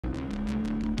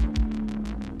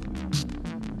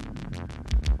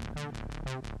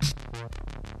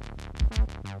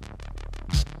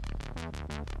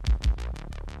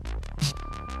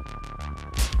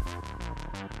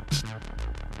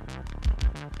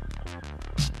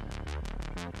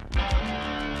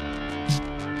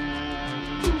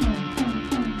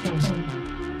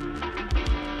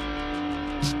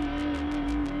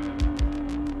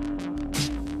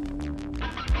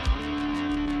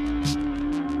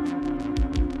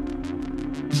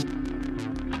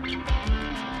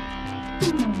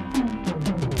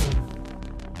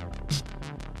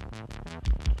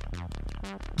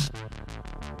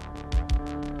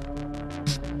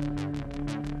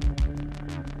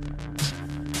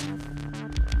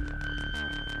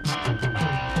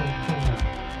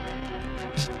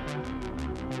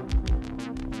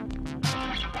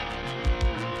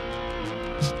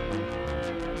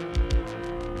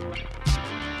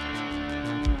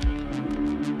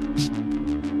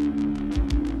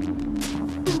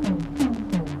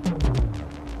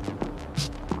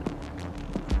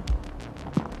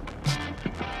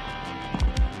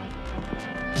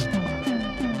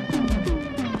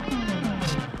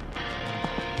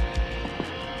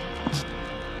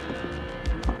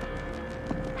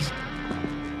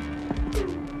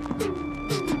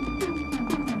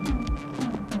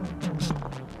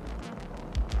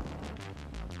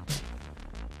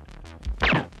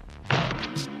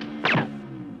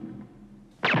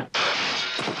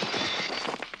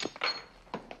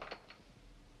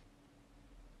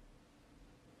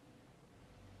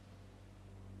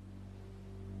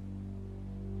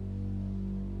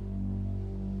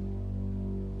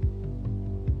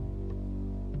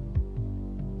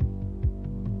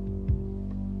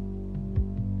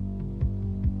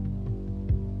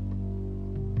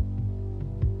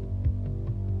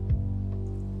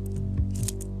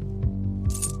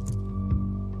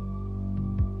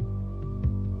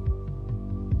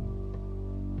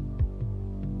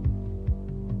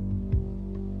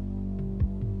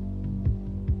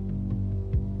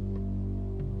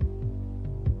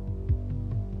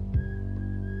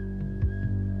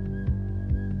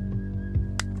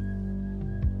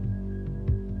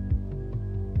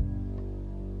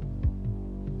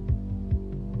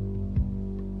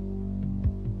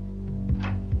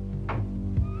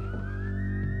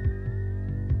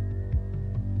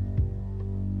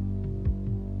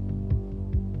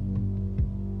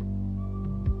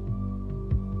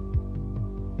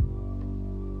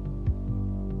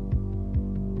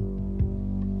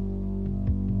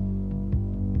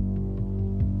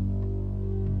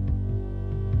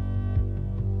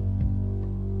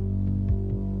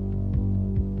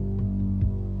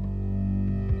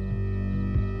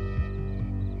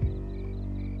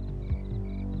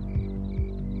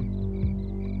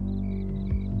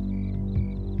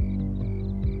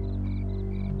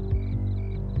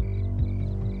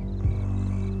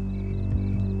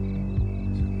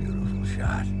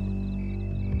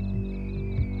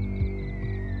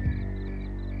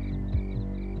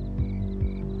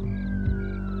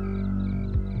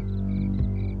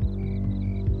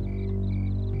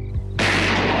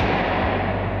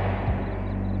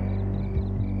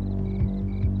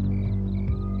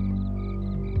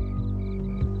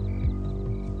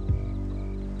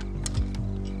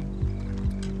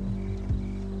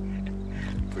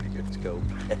Go.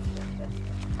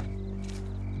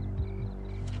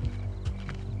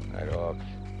 Night Hawk.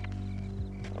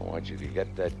 I want you to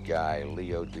get that guy,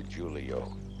 Leo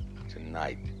DiGiulio,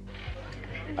 tonight.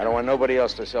 I don't want nobody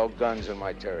else to sell guns in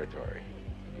my territory.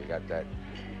 You got that?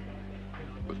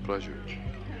 With pleasure.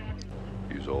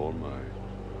 He's all mine.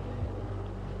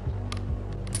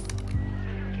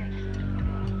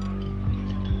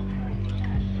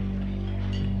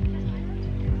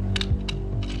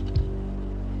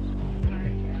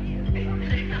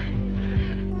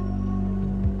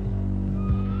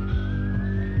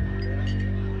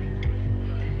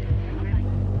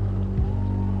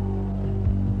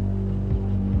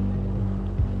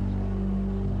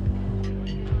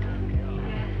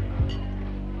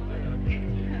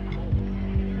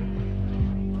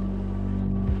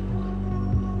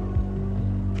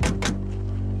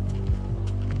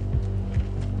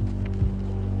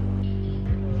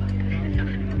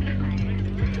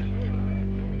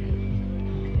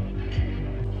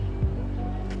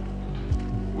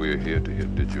 We're here to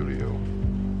hit DiGiulio.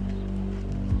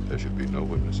 There should be no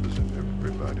witnesses and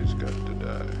everybody's got to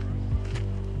die.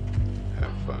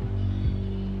 Have fun.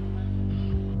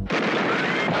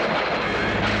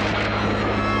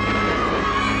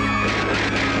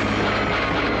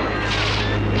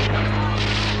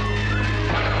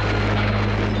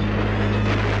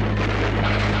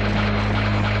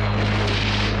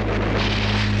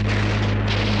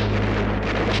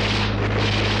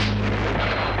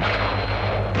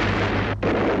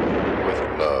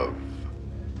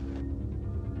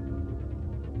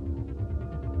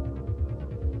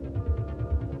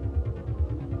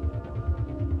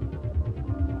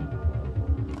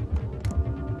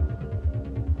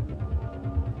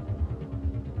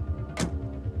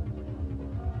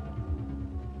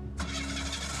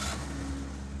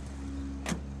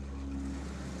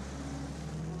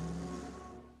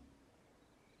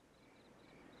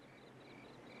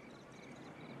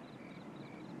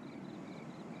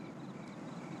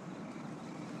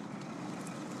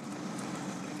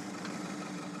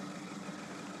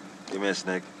 Give me a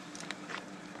Snake.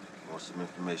 I want some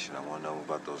information. I want to know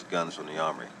about those guns from the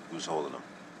armory. Who's holding them?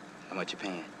 How much you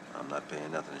paying? I'm not paying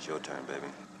nothing. It's your turn, baby.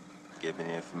 Give me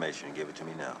the information and give it to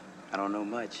me now. I don't know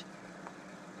much.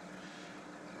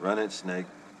 Run it, Snake.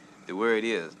 The word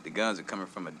is, the guns are coming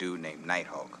from a dude named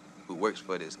Nighthawk, who works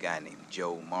for this guy named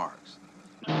Joe Marks.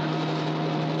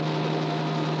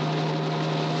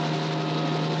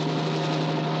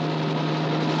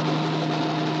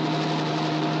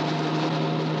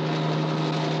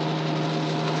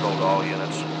 Control to all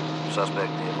units.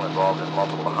 Suspect vehicle involved in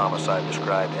multiple homicide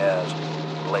described as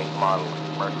late model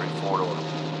Mercury four-door,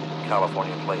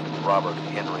 California plate Robert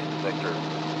Henry Victor.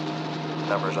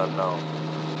 Numbers unknown.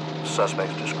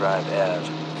 Suspects described as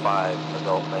 5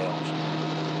 adult males.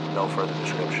 No further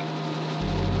description.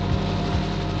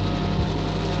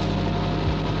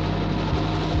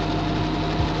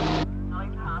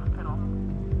 Hospital.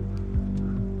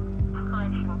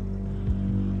 Correctional.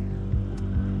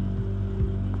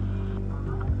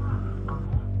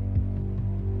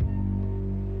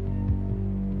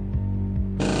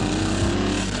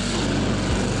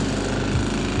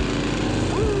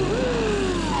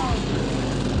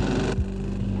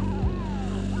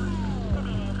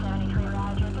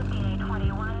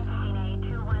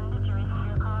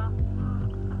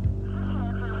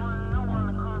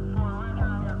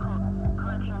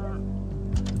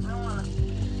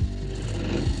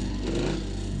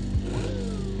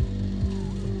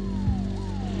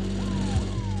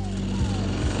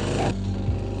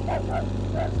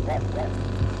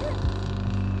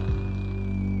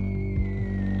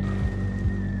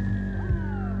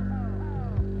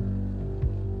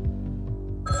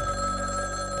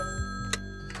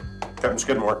 Captain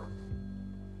Skidmore.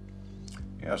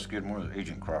 Yeah, Skidmore,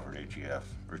 Agent Crawford, ATF.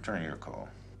 Returning your call.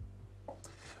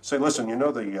 Say, listen, you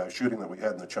know the shooting that we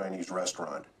had in the Chinese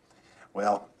restaurant?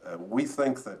 Well, we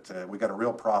think that we got a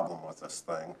real problem with this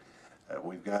thing.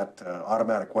 We've got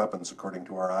automatic weapons, according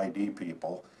to our ID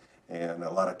people, and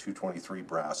a lot of 223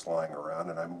 brass lying around,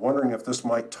 and I'm wondering if this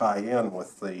might tie in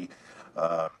with the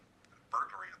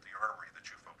burglary at the armory that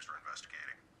you folks are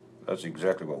investigating. That's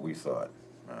exactly what we thought.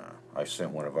 I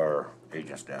sent one of our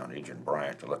agents down, Agent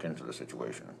Bryant, to look into the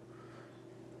situation.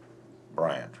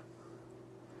 Bryant.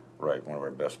 Right, one of our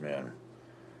best men.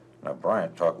 Now,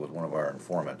 Bryant talked with one of our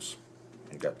informants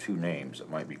and got 2 names that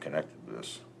might be connected to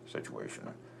this situation.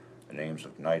 The names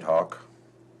of Nighthawk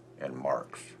and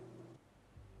Marks.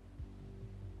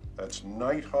 That's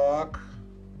Nighthawk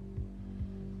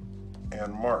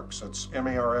and Marks. That's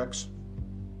M-A-R-X?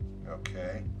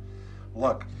 Okay.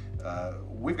 Look,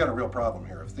 we've got a real problem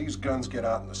here. If these guns get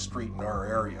out in the street in our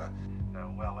area,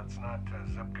 well, it's not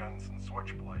zip guns and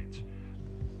switchblades.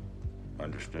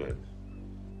 Understood.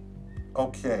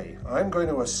 Okay, I'm going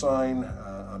to assign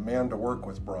a man to work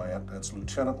with Bryant. That's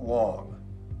Lieutenant Long.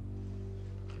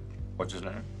 What's his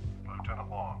name? Lieutenant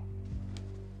Long.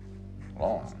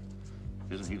 Long.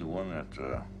 Isn't he the one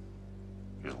that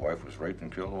his wife was raped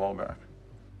and killed a while back?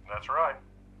 That's right.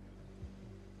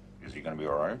 Is he going to be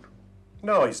all right?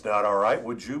 No, he's not all right.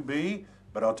 Would you be?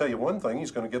 But I'll tell you one thing,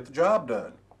 he's going to get the job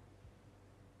done.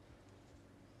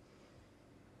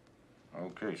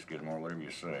 Okay, Skidmore, whatever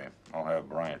you say. I'll have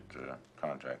Bryant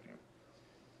contact you.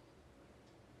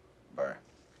 Bye.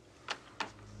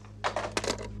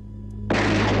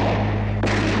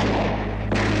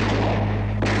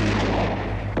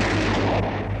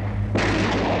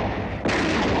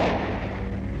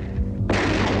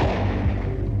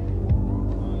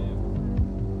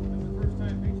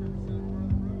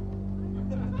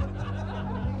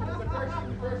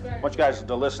 I want you guys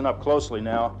to listen up closely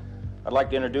now. I'd like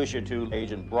to introduce you to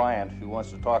Agent Bryant, who wants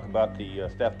to talk about the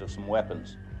theft of some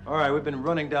weapons. All right, we've been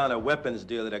running down a weapons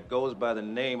dealer that goes by the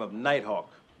name of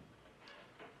Nighthawk.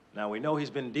 Now, we know he's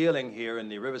been dealing here in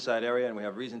the Riverside area, and we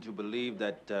have reason to believe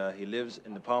that he lives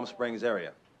in the Palm Springs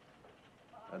area.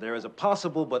 Now, there is a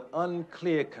possible but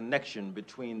unclear connection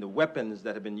between the weapons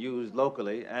that have been used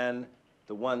locally and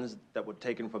the ones that were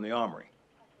taken from the armory.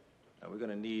 Now, we're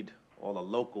going to need all the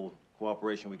local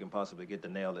cooperation we can possibly get to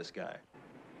nail this guy.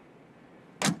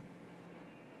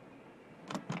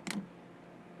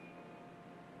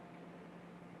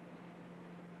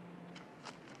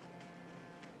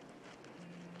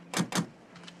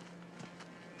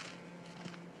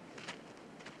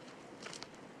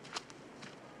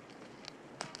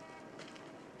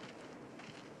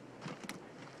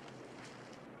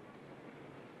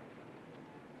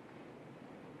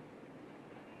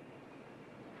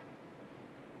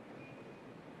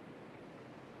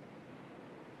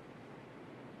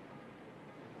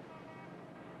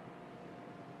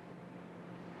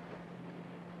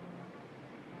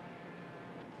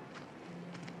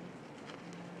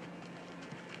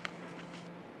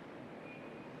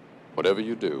 Whatever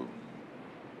you do,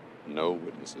 no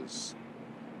witnesses.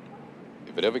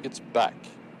 If it ever gets back to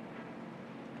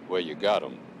where you got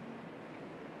them,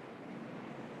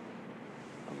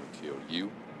 I'm gonna kill you,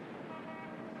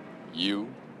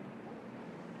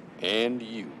 and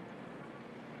you.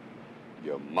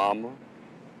 Your mama,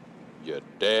 your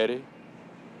daddy,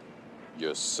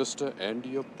 your sister, and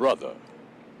your brother.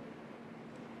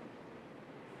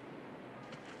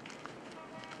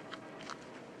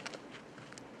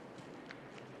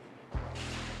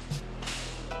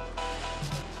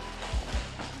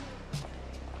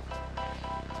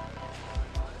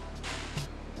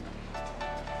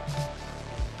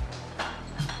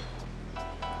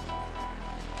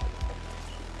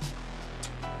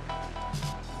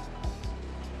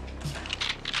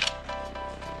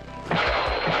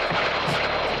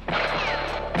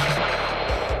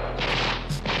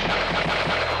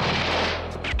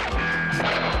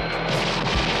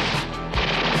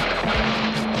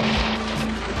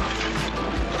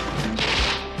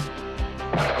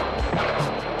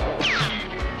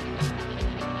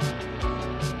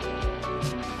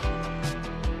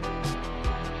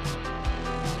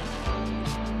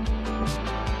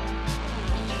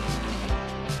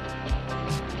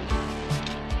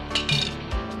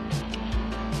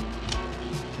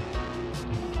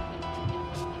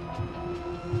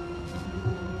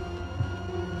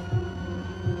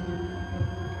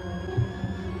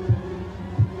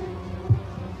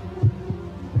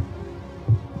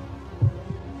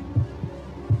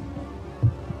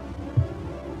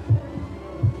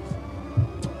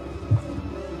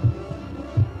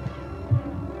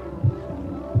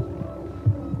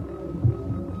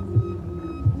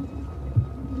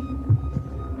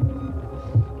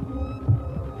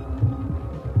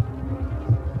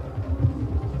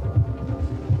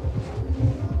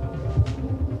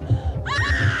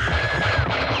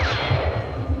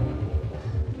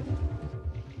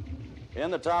 In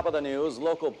the top of the news,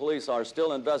 local police are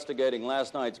still investigating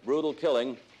last night's brutal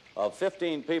killing of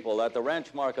 15 people at the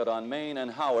ranch market on Main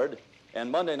and Howard, and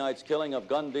Monday night's killing of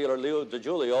gun dealer Leo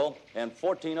DiGiulio and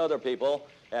 14 other people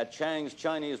at Chang's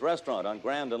Chinese restaurant on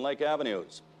Grand and Lake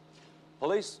Avenues.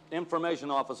 Police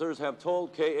information officers have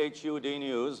told KHUD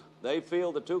News they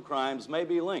feel the two crimes may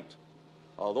be linked.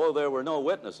 Although there were no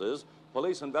witnesses,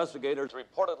 police investigators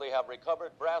reportedly have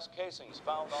recovered brass casings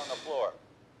found on the floor.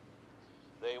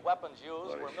 The weapons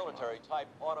used were military-type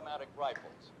automatic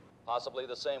rifles, possibly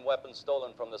the same weapons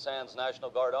stolen from the Sands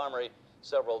National Guard Armory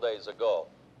several days ago.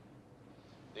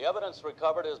 The evidence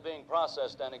recovered is being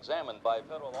processed and examined by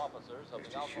federal officers of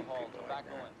the Alcohol,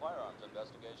 Tobacco, and Firearms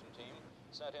Investigation Team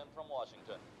sent in from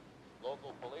Washington.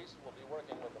 Local police will be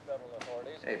working with the federal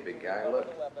authorities Hey, big guy, to recover look.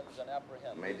 the weapons and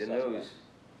apprehend Made the the news.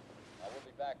 suspects. I will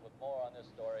be back with more on this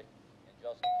story in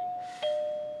just a few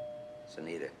minutes. It's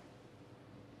Anita.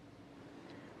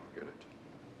 Get it.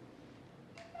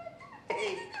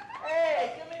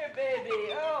 Hey, come here,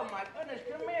 baby. Oh, my goodness,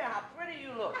 come here. How pretty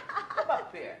you look. Come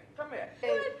up here. Come here.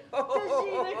 Hey. Does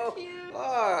she look cute? Oh, Look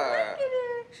at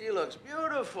her. she looks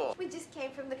beautiful. We just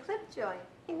came from the clip joint.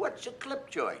 What's a clip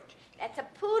joint? That's a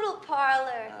poodle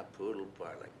parlor. A poodle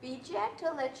parlor. Be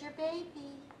gentle, it's your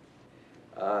baby.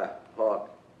 Hawk,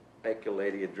 make a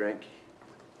lady a drink.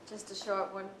 Just a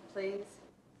short one, please.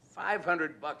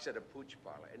 $500 at a pooch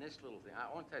parlor. And this little thing,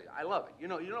 I want to tell you, I love it. You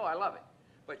know I love it.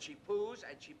 But she poos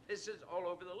and she pisses all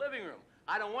over the living room.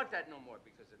 I don't want that no more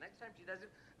because the next time she does it,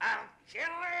 I'll kill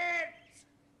it!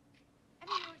 I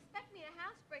mean, you expect me to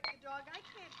housebreak the dog. I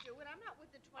can't do it. I'm not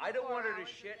with the 24 I don't want her to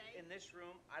hours a shit day. in this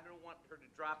room. I don't want her to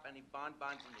drop any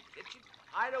bonbons in the kitchen.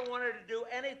 I don't want her to do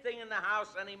anything in the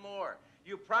house anymore.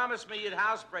 You promised me you'd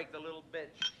housebreak the little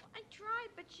bitch. I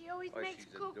tried, but she always makes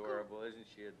she's cuckoo. adorable, isn't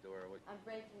she adorable? I'm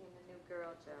breaking in the new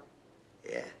girl, Joe.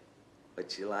 Yeah,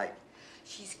 what's she like?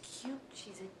 She's cute,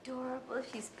 she's adorable,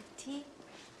 she's petite,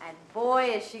 and boy,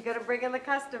 is she gonna bring in the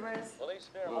customers. Police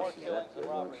fear more she's killings that and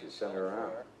good, won't robberies you send her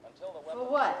around? until the For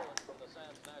weapons what? stolen from the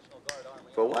Sands National Guard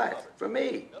Army For are what? recovered. For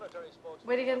me. Military spokesman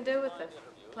What are you gonna do with it?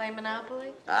 Play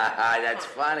Monopoly? Ah, that's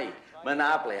funny.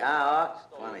 Monopoly, huh,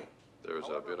 Hawk? Funny. There's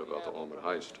our bit about the Ormond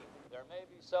heist. There may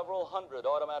be several hundred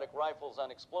automatic rifles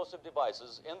and explosive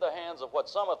devices in the hands of what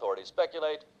some authorities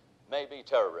speculate may be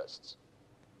terrorists.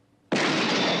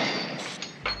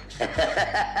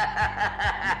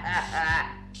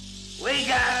 We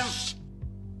got him.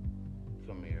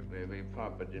 Come here, baby.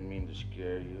 Papa didn't mean to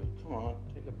scare you. Come on,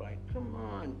 take a bite. Come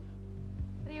on.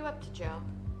 What are you up to, Joe?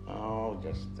 Oh,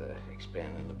 just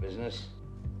expanding the business.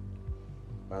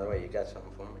 By the way, you got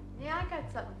something for me? Yeah, I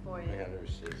got something for you. Yeah, the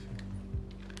receipt.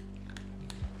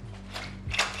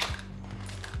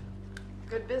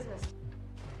 Good business.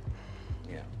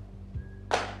 Yeah.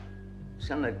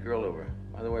 send that girl over.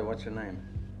 By the way, what's her name?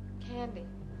 Candy.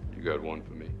 You got one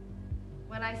for me?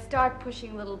 When I start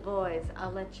pushing little boys,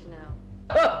 I'll let you know.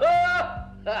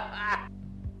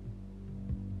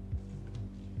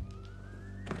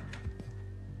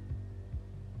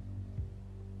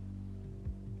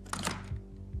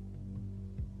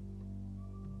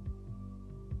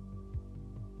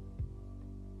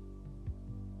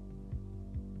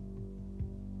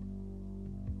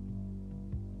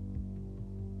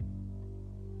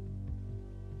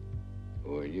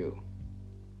 Who are you?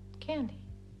 Candy.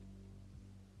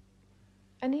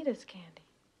 Anita's Candy.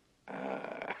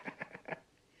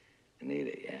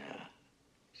 Anita, yeah.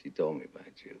 She told me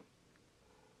about you.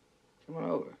 Come on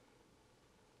over.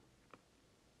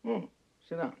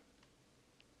 Sit down.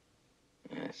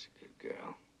 That's a good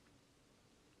girl.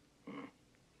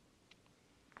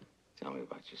 Tell me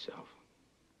about yourself.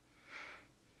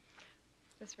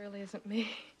 This really isn't me.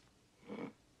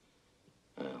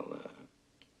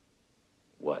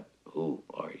 Well, who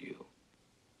are you?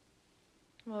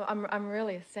 Well, I'm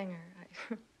really a singer.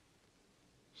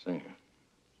 Singer.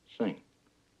 Sing.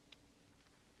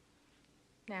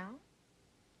 Now?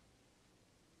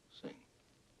 Sing.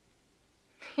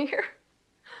 Here?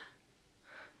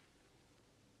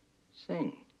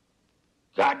 Sing.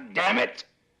 God damn it!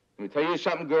 Let me tell you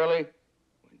something, girlie.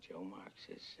 When Joe Mark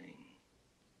says sing,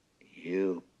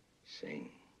 you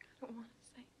sing. I don't want to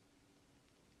sing.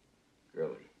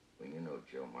 Girlie, when you know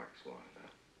Joe Marks long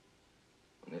enough,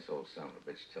 when this old son of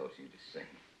a bitch tells you to sing,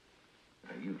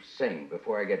 now you sing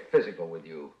before I get physical with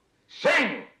you.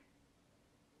 Sing!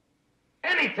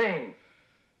 Anything!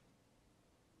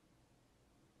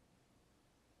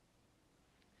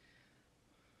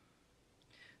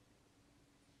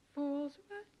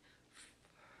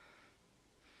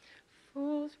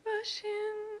 Fools rush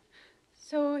in,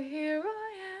 so here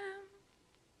I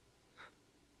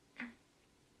am.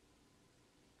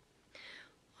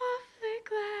 Awfully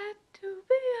glad to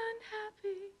be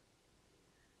unhappy.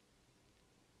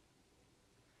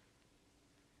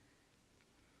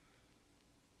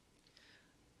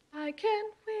 I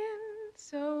can't win,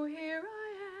 so here I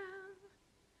am.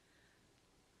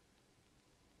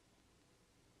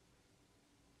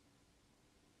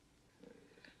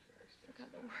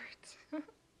 Forgot the words.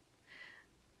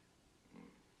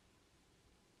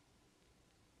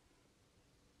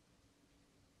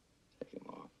 Take him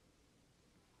off.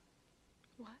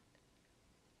 What?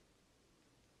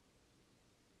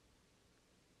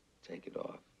 Take it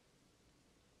off.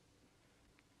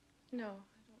 No, I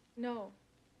don't. No.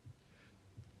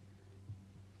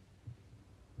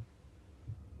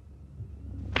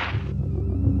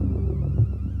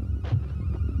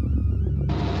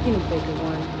 Unit Baker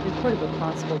 1, report of a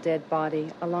possible dead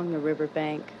body along the river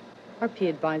bank. RP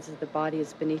advises the body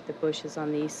is beneath the bushes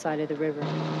on the east side of the river.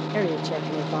 Area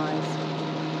checking advised.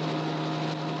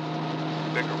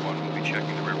 Baker 1 will be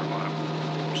checking the river bottom.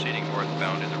 Proceeding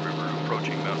northbound in the river,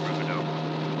 approaching Mount Rubidoux.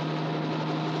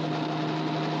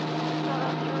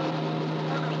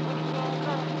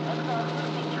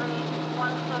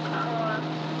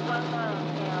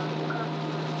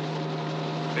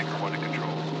 Baker 1 to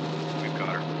control. We've got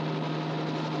her.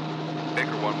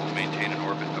 Baker 1 will maintain an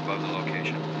orbit above the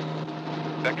location.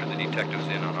 Vector the detectives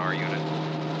in on our unit.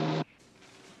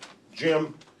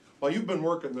 Jim, while you've been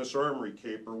working this armory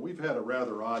caper, we've had a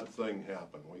rather odd thing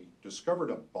happen. We discovered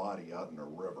a body out in a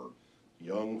river,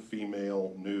 young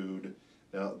female, nude.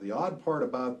 Now, the odd part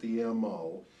about the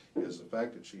MO is the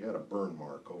fact that she had a burn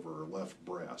mark over her left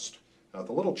breast. Now,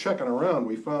 the little checking around,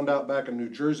 we found out back in New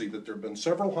Jersey that there have been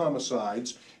several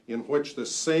homicides in which the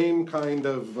same kind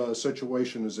of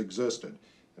situation has existed.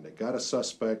 And they got a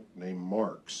suspect named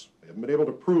Marks. They haven't been able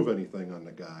to prove anything on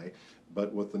the guy,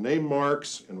 but with the name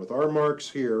Marks and with our marks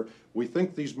here, we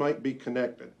think these might be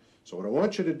connected. So what I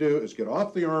want you to do is get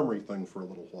off the armory thing for a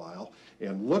little while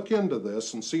and look into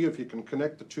this and see if you can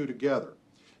connect the two together.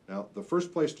 Now, the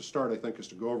first place to start, I think, is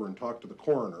to go over and talk to the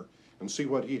coroner and see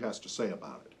what he has to say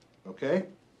about it. Okay?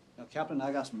 Now, Captain,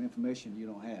 I got some information you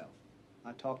don't have.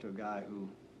 I talked to a guy who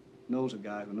knows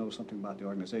something about the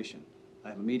organization. I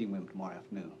have a meeting with him tomorrow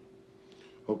afternoon.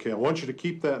 Okay, I want you to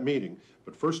keep that meeting,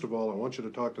 but first of all, I want you to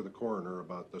talk to the coroner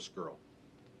about this girl.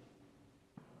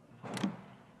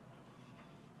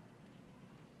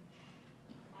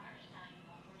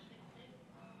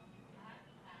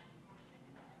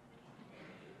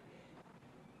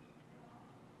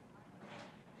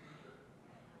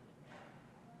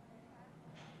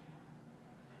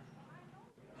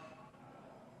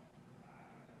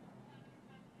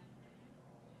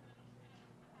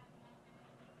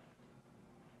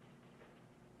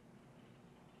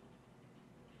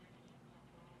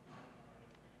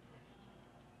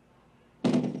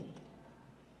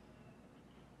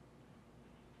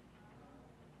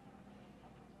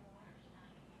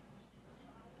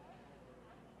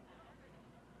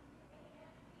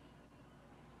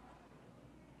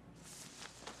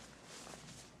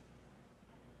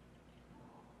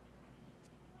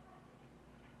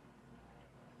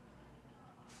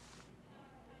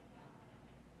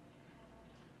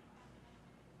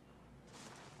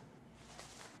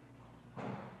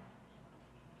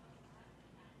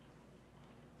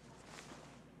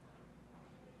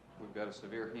 got a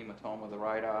severe hematoma of the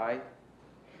right eye,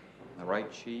 the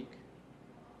right cheek,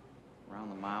 around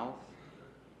the mouth.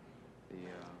 The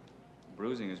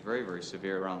bruising is very, very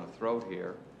severe around the throat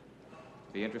here.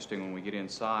 It'll be interesting when we get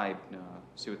inside,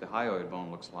 see what the hyoid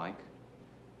bone looks like.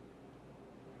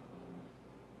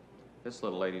 This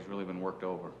little lady's really been worked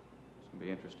over. It's going to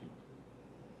be interesting.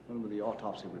 When will the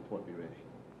autopsy report be ready?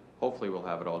 Hopefully we'll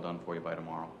have it all done for you by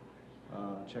tomorrow.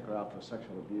 Check her out for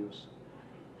sexual abuse.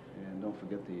 And don't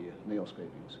forget the nail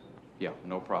scrapings. Yeah,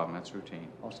 no problem. That's routine.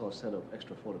 Also a set of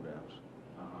extra photographs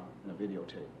and a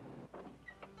videotape.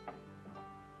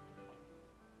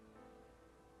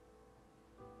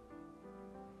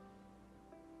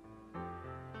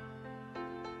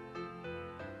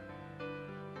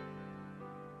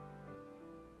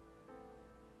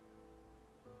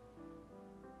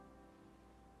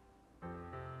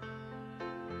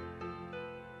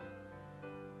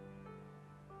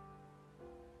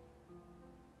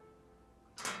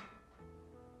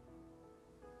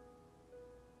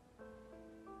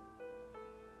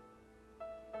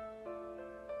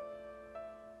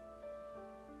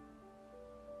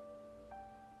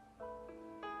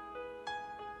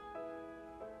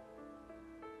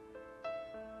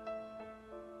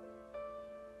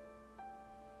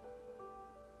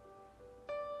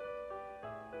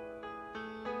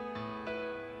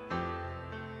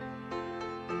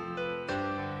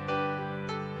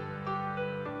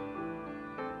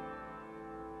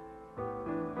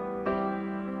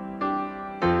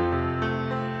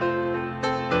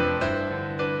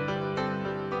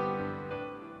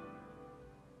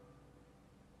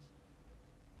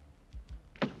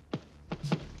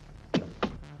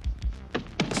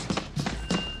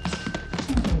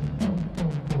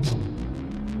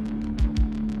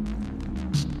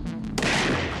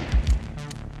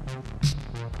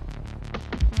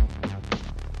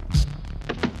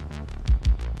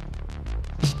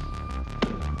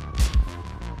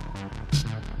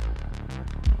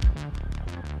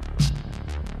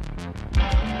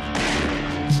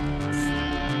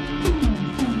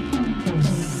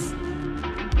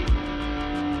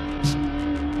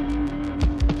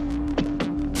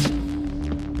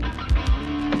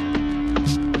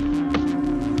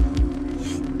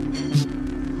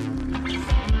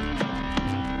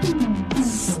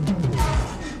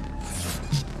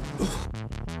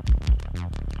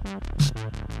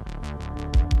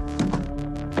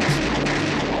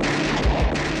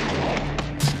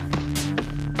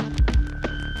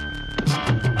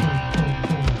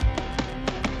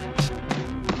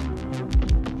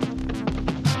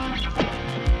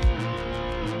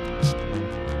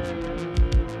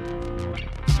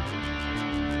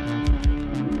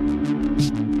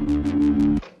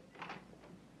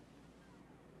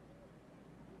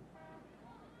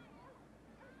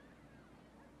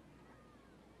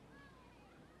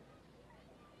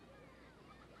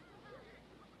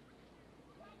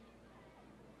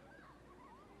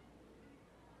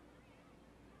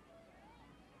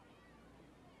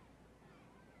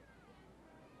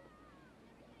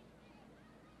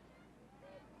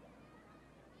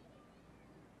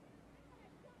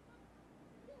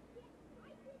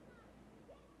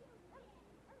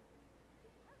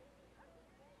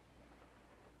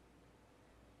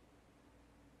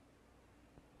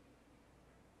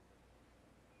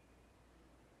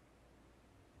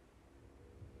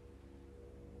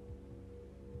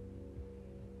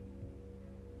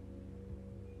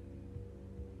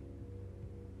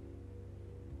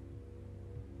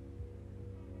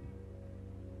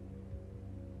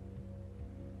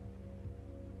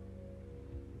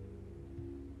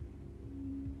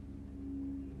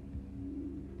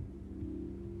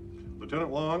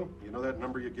 Lieutenant Long, you know that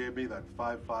number you gave me, that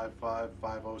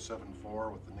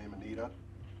 555-5074 with the name Anita?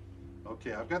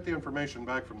 Okay, I've got the information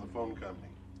back from the phone company.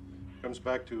 Comes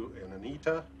back to an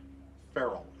Anita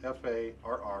Farrell,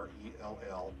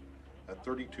 F-A-R-R-E-L-L, at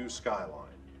 32 Skyline.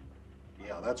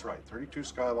 Yeah, that's right, 32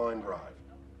 Skyline Drive.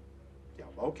 Yeah,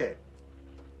 okay.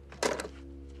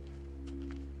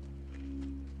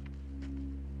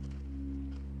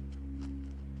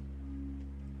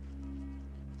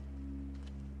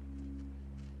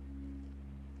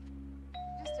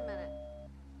 Just a minute.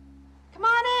 Come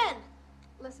on in.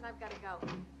 Listen, I've got to go.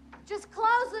 Just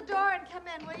close the door and come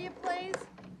in, will you, please?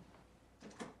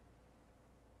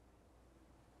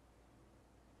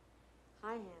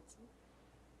 Hi, handsome.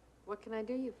 What can I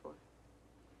do you for?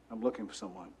 I'm looking for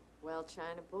someone. Well,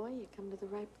 China boy, you come to the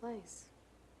right place.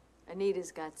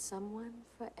 Anita's got someone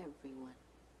for everyone.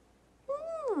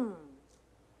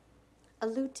 A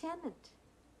lieutenant.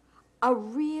 A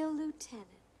real lieutenant.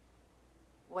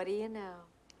 What do you know?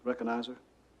 Recognize her?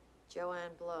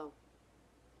 Joanne Blow.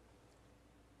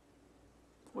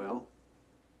 Well,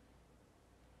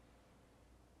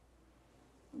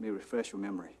 let me refresh your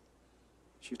memory.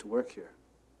 She used to work here.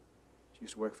 She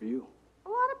used to work for you. A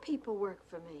lot of people work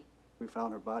for me. We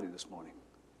found her body this morning,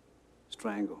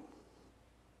 strangled.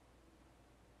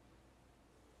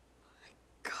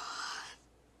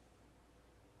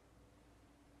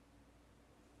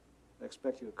 I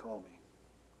expect you to call me.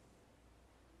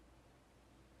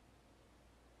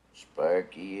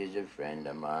 Sparky is a friend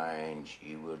of mine.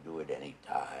 She will do it any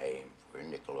time for a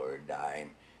nickel or a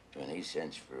dime. 20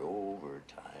 cents for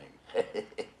overtime.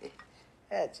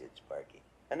 That's it, Sparky.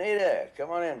 Anita,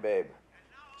 come on in, babe.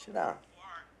 Sit down.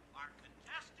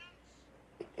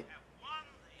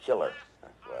 Killer.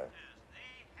 That's what.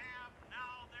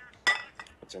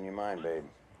 What's on your mind, babe?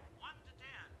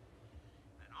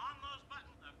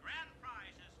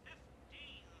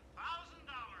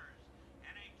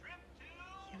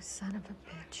 You son of a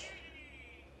bitch.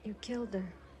 You killed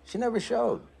her. She never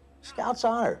showed. Scouts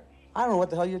on her. I don't know what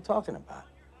the hell you're talking about.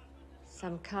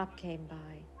 Some cop came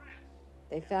by.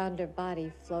 They found her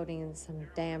body floating in some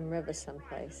damn river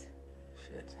someplace.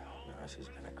 Shit. Now she's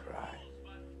gonna cry.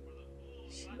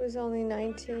 She was only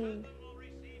 19.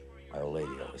 My old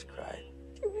lady always cried.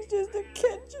 She was just a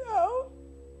kid, Joe.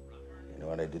 You know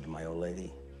what I did to my old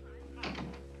lady? I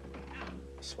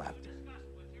slapped her.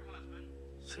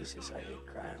 She says I hate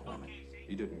crying women.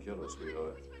 He didn't kill her,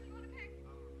 sweetheart.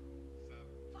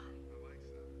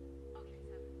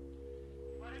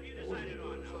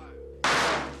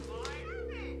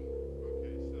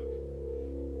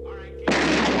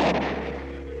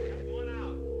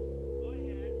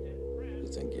 You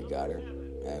think you got her,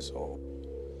 asshole?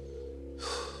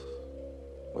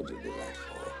 What'd you do that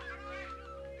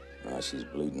for? Now she's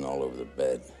bleeding all over the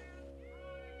bed.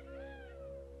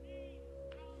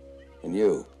 And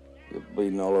you're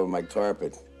bleeding all over my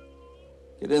carpet.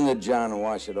 Get in there, John, and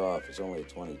wash it off. It's only a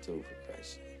 22, for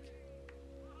Christ's sake.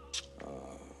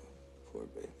 Oh, poor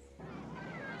baby.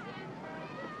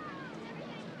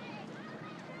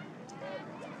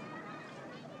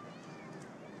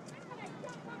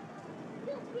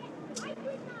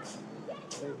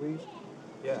 Hey, Reed.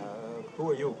 Yeah,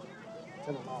 who are you?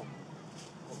 Tell them all.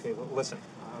 Okay, listen.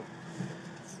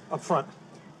 Up front,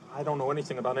 I don't know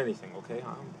anything about anything, okay?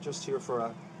 I'm just here for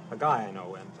a guy I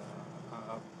know, and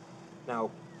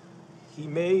now, he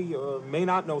may or may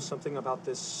not know something about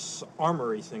this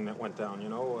armory thing that went down, you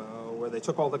know, where they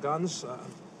took all the guns.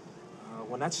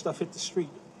 When that stuff hit the street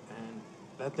and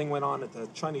that thing went on at the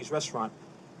Chinese restaurant,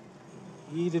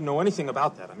 he didn't know anything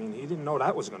about that. I mean, he didn't know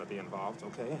that was going to be involved,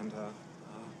 okay? And,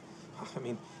 I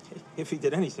mean, if he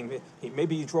did anything,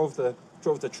 maybe he drove the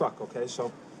truck, okay?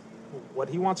 So what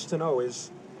he wants to know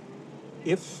is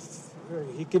if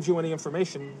he gives you any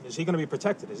information, is he going to be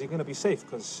protected? Is he going to be safe?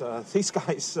 Because these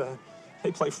guys,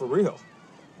 they play for real.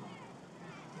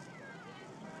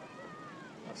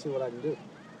 I'll see what I can do.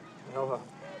 Well,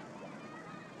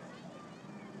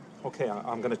 okay,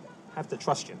 I'm going to have to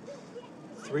trust you.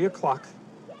 3 o'clock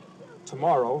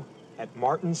tomorrow at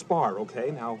Martin's Bar,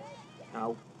 okay? Now,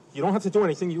 you don't have to do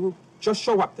anything. You just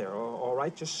show up there, all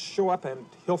right? Just show up and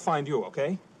he'll find you,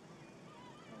 okay?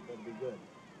 That'll be good.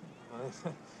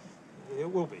 It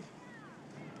will be.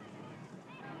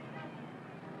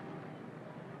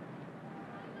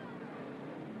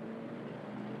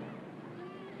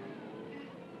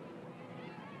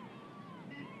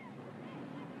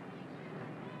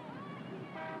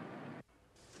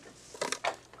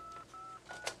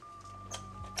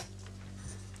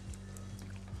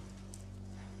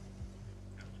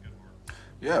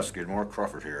 Yes, Skidmore,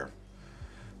 Crawford here.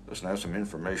 Listen, I have some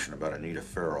information about Anita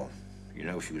Farrell. You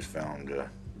know she was found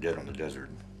dead on the desert.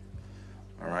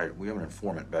 All right, we have an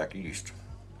informant back east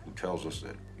who tells us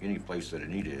that any place that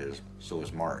Anita is, so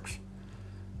is Mark's.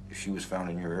 If she was found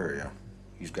in your area,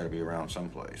 he's got to be around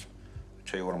someplace. I'll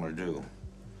tell you what I'm going to do.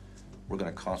 We're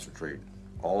going to concentrate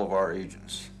all of our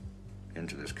agents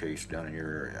into this case down in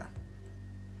your area.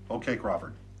 Okay,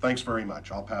 Crawford. Thanks very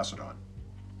much. I'll pass it on.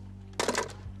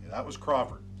 Yeah, that was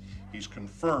Crawford. He's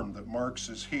confirmed that Marks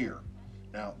is here.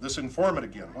 Now, this informant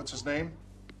again, what's his name?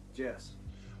 Jess.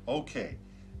 Okay.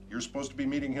 You're supposed to be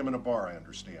meeting him in a bar, I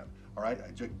understand. All right?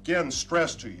 I again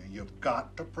stress to you, you've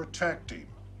got to protect him.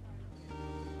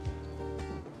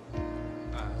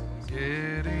 I'm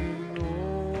getting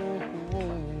old.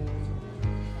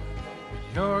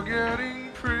 You're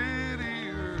getting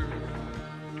prettier.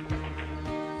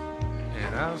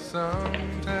 And I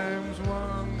sometimes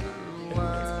wonder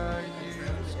why you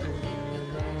stay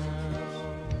around.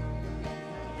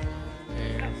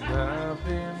 And I've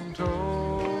been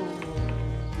told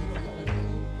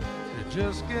it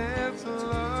just gets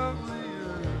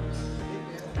lovelier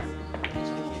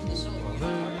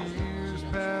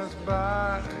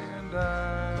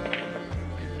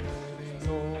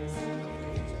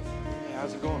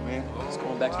it going, man? It's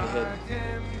going back to the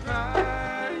head.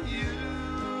 Cry you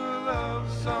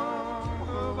love song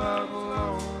about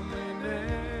loneliness,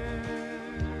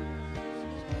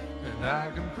 and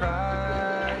I can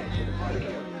cry you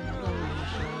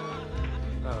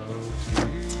ocean of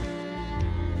tears.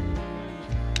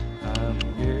 I'm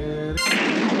getting.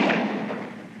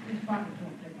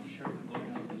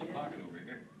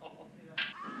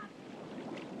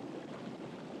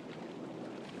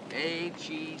 Ain't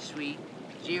she sweet?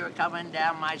 See her coming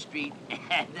down my street.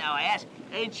 Now ask,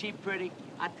 ain't she pretty?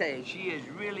 I tell you, she is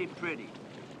really pretty.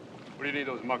 What do you need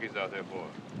those monkeys out there for?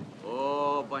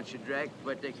 Oh, a bunch of drag,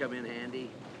 but they come in handy.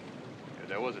 Yeah,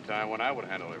 there was a time when I would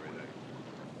handle everything.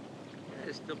 Yeah,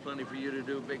 there's still plenty for you to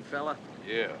do, big fella.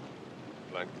 Yeah,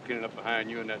 like cleaning up behind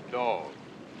you and that dog.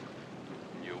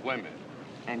 And your women.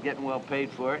 And getting well paid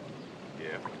for it.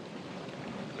 Yeah.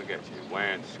 Look at you,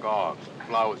 wearing scarves,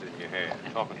 flowers in your hair,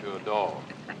 talking to a dog.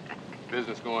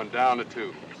 Business going down the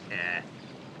tubes. Yeah.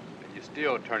 And you're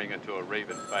still turning into a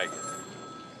raving faggot.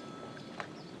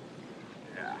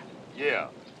 Yeah. Yeah.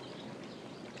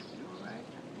 All right.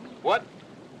 What?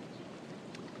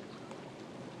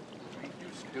 You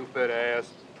stupid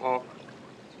ass punk.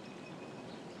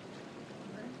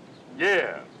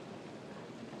 Yeah.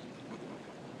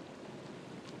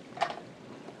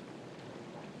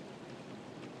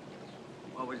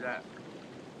 What was that?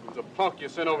 It was a punk you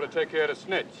sent over to take care of the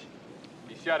snitch.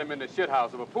 He shot him in the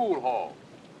shithouse of a pool hall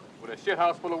with a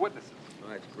shithouse full of witnesses. Oh,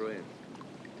 that's brilliant.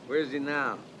 Where is he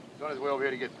now? He's on his way over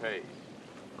here to get paid.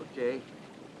 Okay.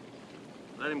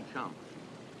 Let him come.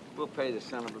 We'll pay the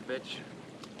son of a bitch.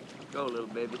 Go, little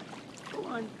baby. Go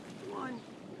on. Go on.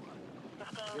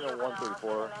 You know,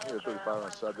 134, need a 35 on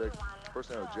the subject. First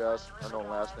name was Jess, unknown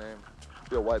last name.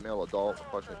 Be a white male adult,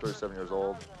 approximately 37 years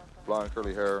old. Blonde,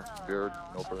 curly hair, beard,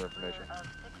 no further information.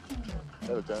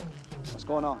 Hey, Lieutenant. What's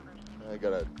going on? I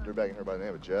got a dirtbag in here by the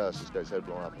name of Jess. This guy's head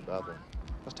blown off in the bathroom.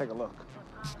 Let's take a look.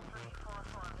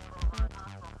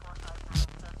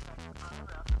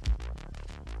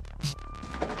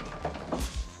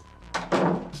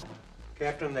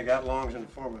 Captain, they got Long's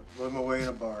informant. Blew him away in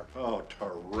a bar. Oh,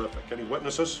 terrific. Any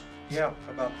witnesses? Yeah,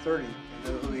 about 30.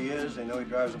 They know who he is. They know he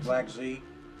drives a black Z.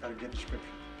 Got a good description.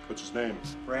 What's his name?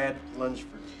 Brad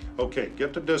Lunsford. Okay,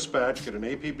 get to dispatch, get an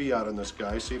APB out on this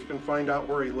guy, see if you can find out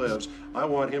where he lives. I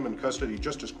want him in custody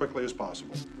just as quickly as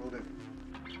possible. Will do.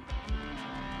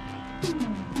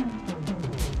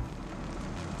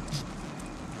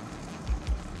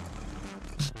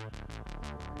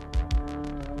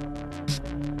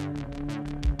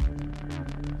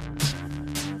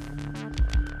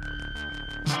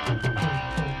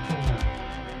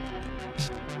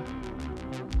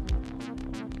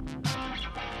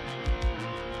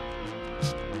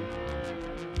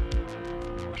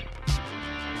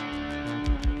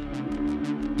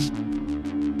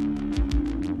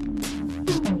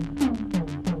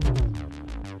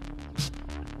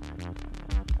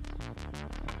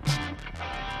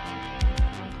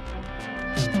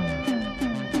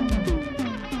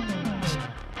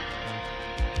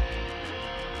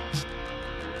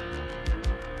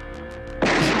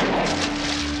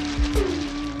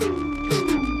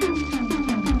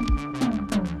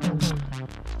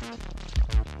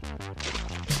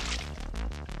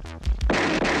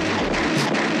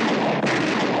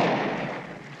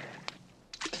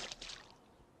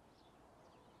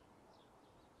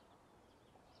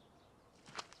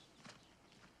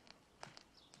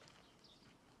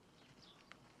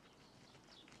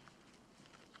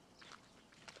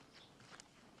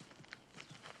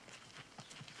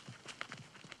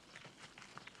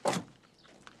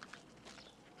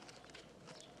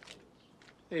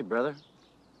 Hey, brother.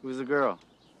 Who's the girl?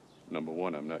 Number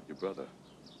one, I'm not your brother.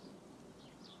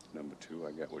 Number two,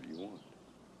 I got what you want.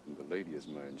 And the lady is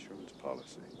my insurance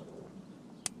policy.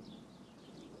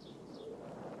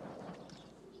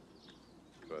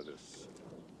 Try this.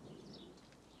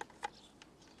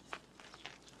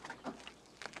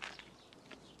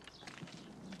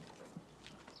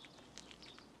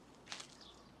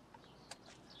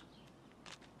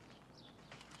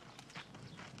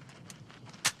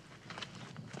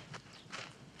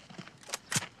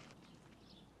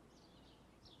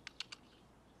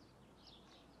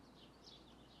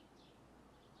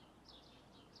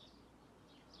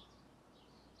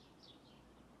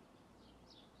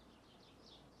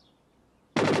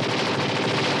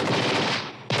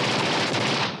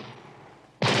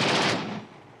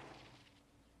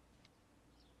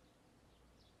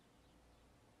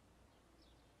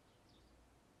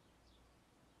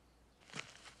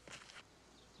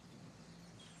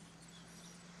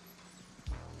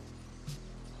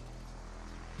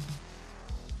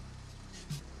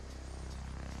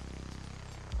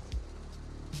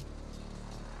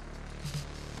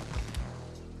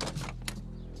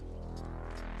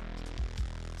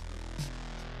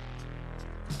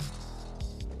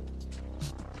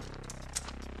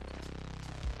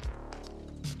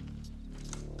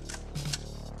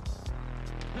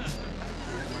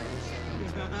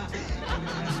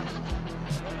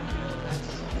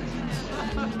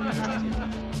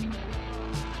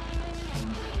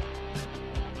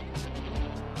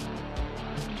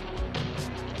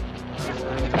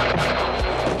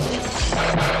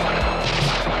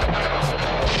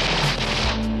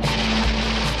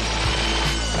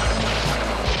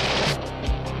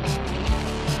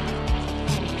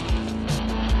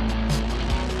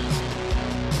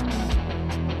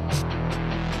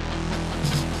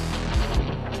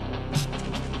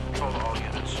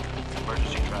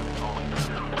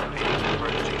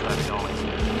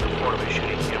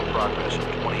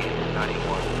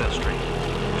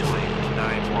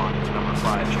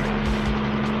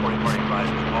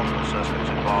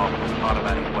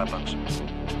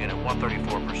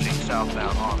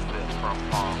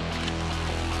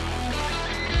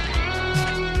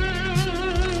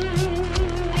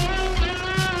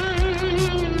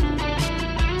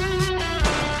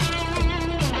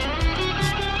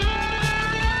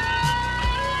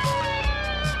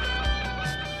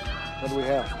 What do we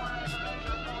have?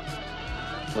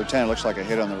 Lieutenant, looks like a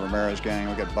hit on the Ramirez gang.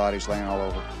 We got bodies laying all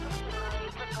over.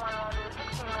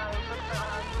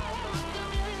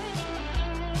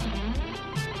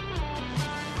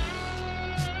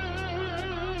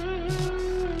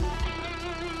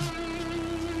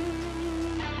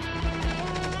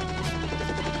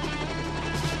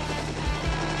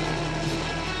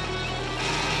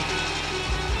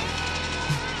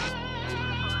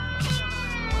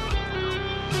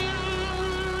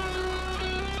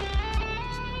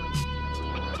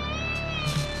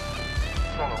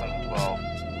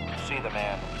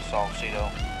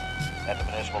 At the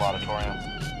Municipal Auditorium.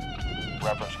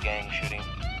 Reference gang shooting.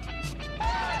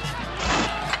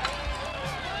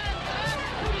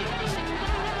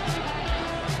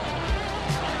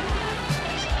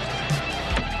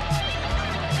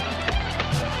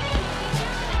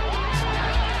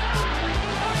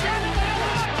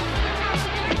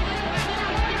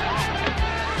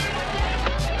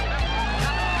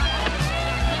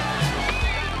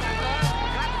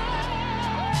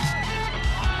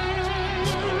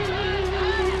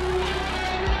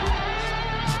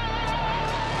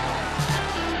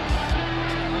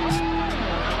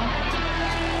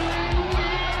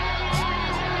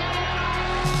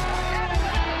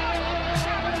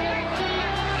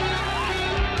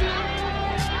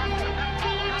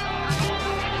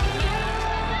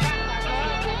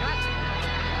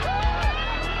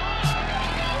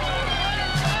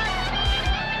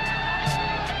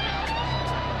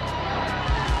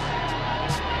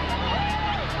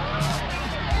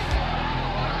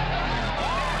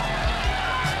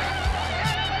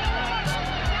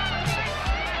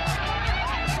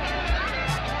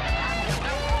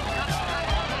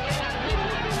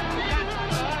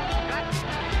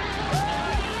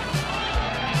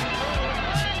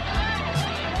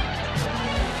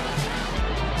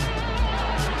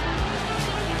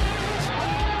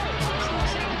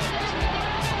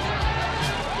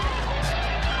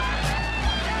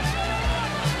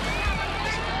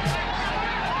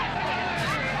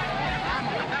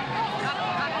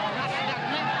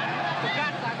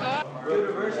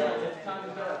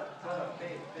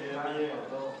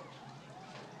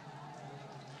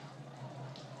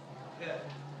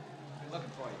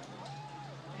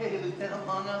 Hey, Lieutenant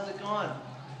Long, how's it going?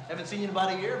 Haven't seen you in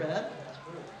about a year, man.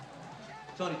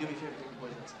 Tony, do me a favor, take the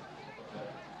boys outside.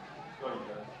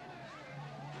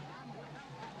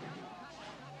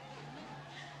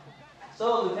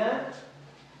 So, Lieutenant,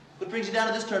 what brings you down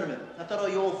to this tournament? I thought all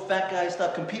you old fat guys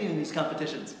stopped competing in these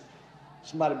competitions.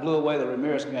 Somebody blew away the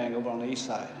Ramirez gang over on the east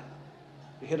side.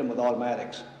 We hit them with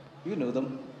automatics. You knew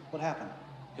them. What happened?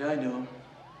 Yeah, I knew him.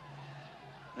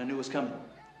 I knew it was coming.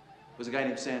 It was a guy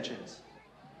named Sanchez.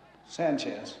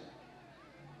 Sanchez?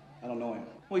 I don't know him.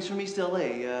 Well, he's from East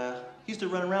L.A. He used to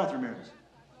run around with Ramirez.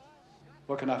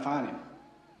 Where can I find him?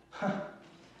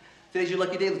 Today's your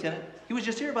lucky day, Lieutenant. He was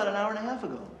just here about an hour and a half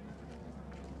ago.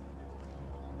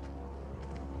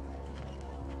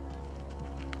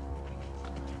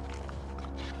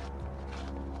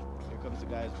 Here comes the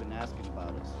guy who's been asking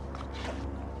about us.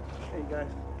 Hey, guys,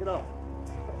 get off.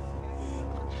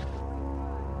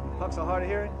 Talk so hard of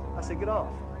hearing? I said get off.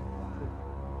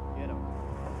 Get him.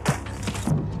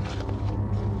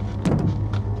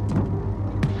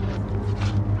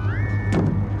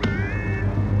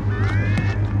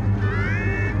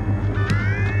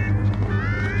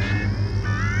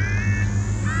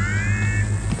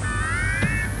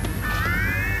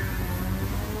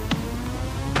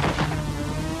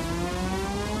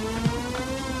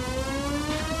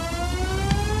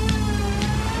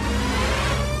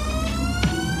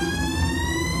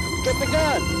 Get the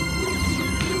gun!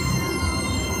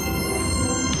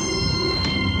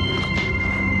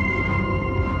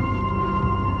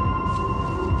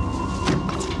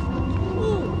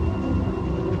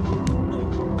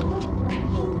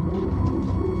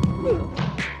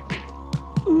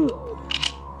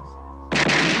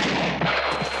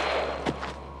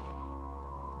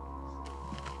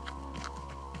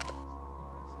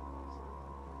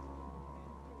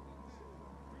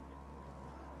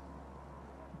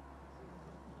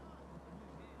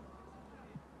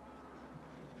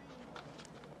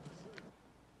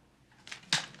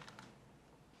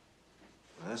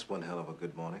 Well, that's one hell of a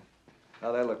good morning.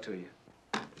 How'd that look to you?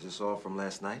 Is this all from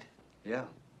last night? Yeah.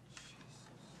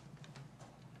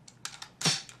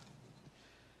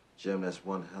 Jim, that's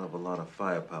one hell of a lot of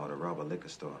firepower to rob a liquor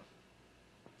store.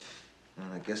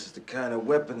 And I guess it's the kind of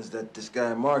weapons that this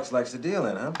guy Marks likes to deal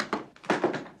in, huh?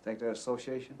 Think they're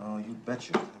association? Oh, you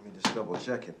betcha. Let me just double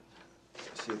check it.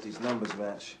 See if these numbers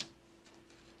match.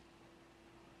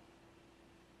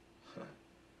 Huh.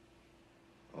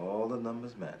 All the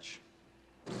numbers match.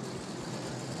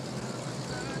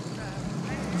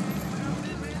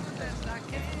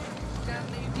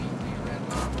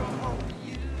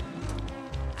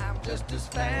 Just as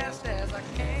fast as I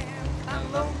can.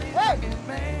 I'm lonely Hey, looking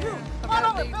man. you, I've come got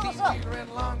on a over, fill us up.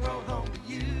 and long road home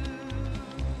to you.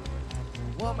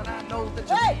 Woman, I know that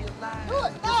you Hey, realize do it,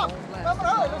 this stop. won't last Come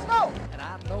on, hurry, let's go. And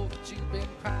I know that you've been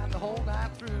crying the whole night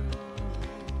through.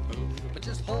 But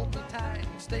just hold me tight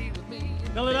and stay with me.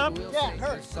 And Fill it up? we'll Yeah, sing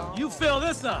hurry. this song. You fill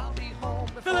this up.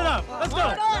 Fill it up. Let's go.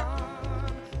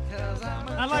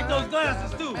 I like those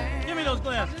glasses too. Give me those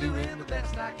glasses. Doing the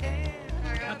best I can.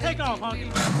 Now take off, honky.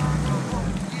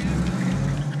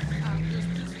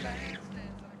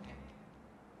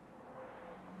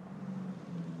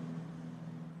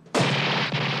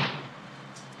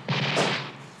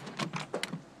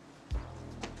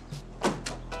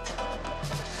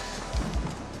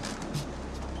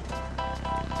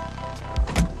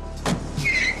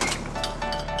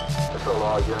 Control to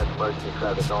all units, emergency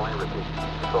traffic only. Repeat.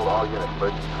 Control to all units,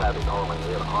 emergency traffic only.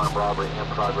 We have an armed robbery in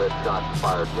progress. Shots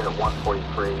fired. Unit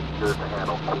 143, yours to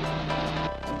handle.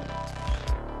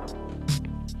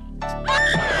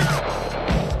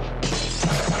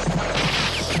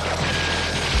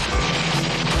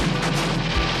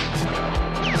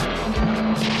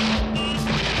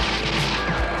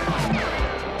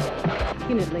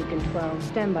 Unit Lincoln 12,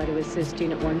 stand by to assist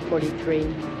Unit 143.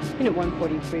 Unit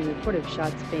 143, report of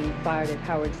shots being fired at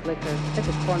Howard's Liquor at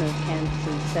the corner of Kansas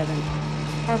and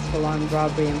 7th. Possible armed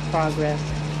robbery in progress.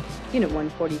 Unit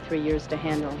 143, yours to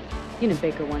handle. Unit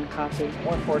Baker 1, copy.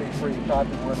 143, copy.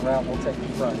 We're en route. We'll take the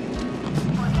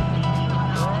front.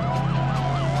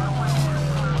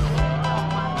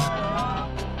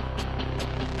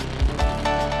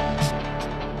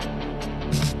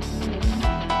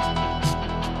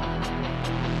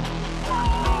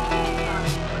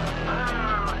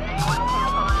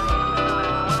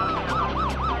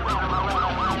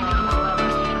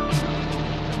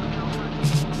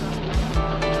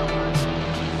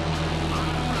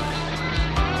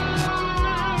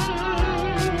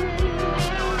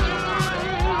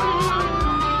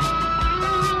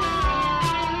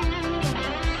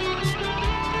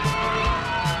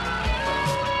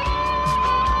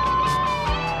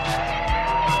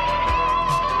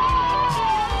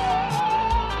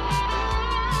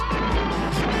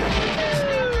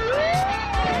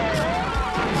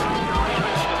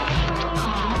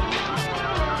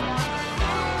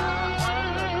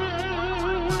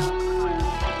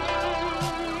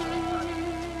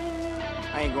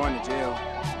 I ain't going to jail.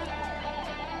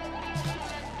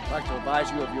 I'd like to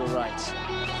advise you of your rights.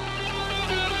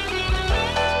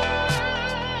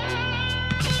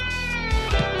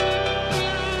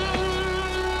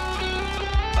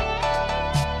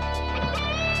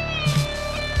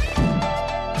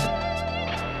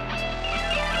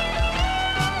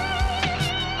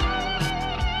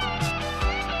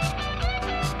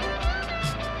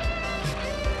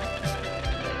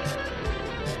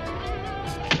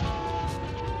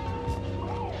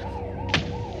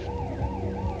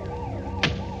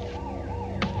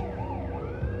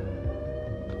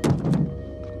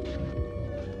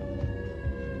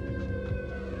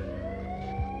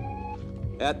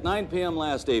 At 9 p.m.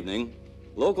 last evening,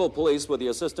 local police, with the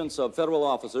assistance of federal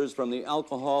officers from the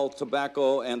Alcohol,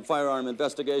 Tobacco, and Firearm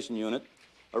Investigation Unit,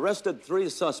 arrested 3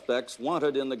 suspects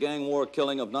wanted in the gang war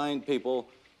killing of 9 people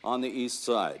on the east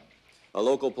side. A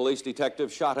local police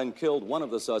detective shot and killed one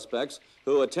of the suspects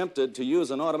who attempted to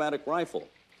use an automatic rifle.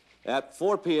 At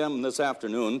 4 p.m. this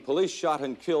afternoon, police shot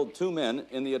and killed 2 men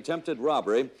in the attempted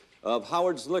robbery of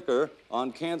Howard's Liquor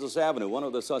on Kansas Avenue. One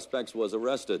of the suspects was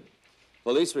arrested.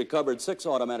 Police recovered 6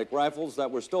 automatic rifles that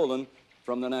were stolen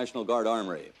from the National Guard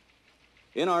Armory.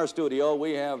 In our studio,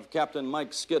 we have Captain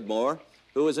Mike Skidmore,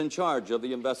 who is in charge of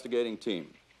the investigating team.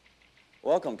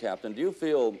 Welcome, Captain. Do you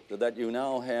feel that you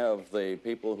now have the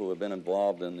people who have been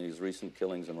involved in these recent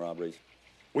killings and robberies?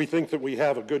 We think that we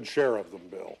have a good share of them,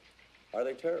 Bill. Are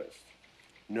they terrorists?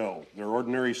 No, they're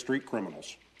ordinary street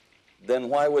criminals. Then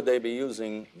why would they be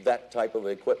using that type of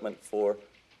equipment for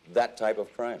that type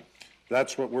of crime?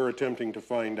 That's what we're attempting to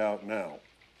find out now.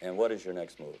 And what is your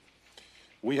next move?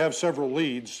 We have several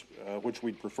leads, which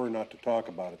we'd prefer not to talk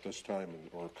about at this time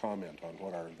or comment on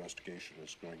what our investigation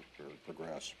is going to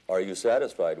progress. Are you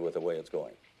satisfied with the way it's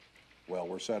going? Well,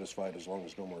 we're satisfied as long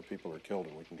as no more people are killed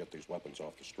and we can get these weapons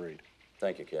off the street.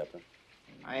 Thank you, Captain.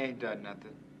 I ain't done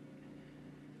nothing.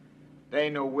 There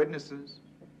ain't no witnesses,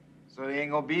 so there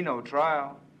ain't gonna be no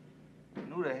trial.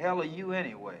 And who the hell are you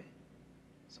anyway?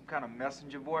 Some kind of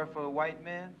messenger boy for the white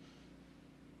man?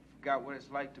 Forgot what it's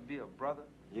like to be a brother?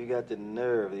 You got the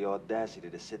nerve, the audacity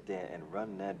to sit there and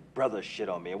run that brother shit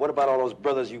on me. And what about all those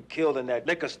brothers you killed in that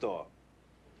liquor store?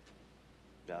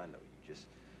 I know, you just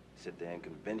sit there and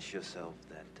convince yourself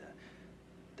that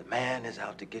the man is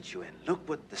out to get you. And look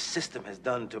what the system has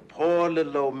done to poor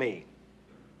little old me.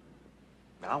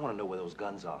 Now, I want to know where those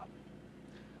guns are.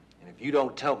 And if you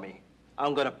don't tell me,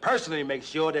 I'm going to personally make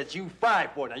sure that you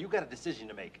fight for it. Now, you got a decision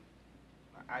to make.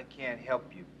 I can't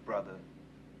help you, brother.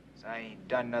 'Cause I ain't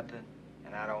done nothing,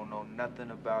 and I don't know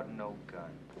nothing about no gun.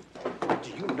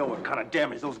 Do you know what kind of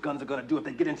damage those guns are going to do if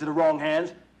they get into the wrong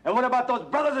hands? And what about those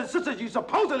brothers and sisters you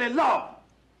supposedly love?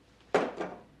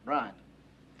 Brian,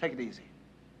 take it easy.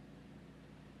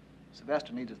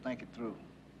 Sylvester needs to think it through.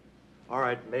 All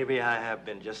right, maybe I have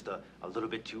been just a little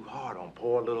bit too hard on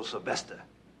poor little Sylvester.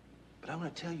 But I'm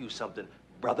going to tell you something,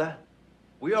 brother.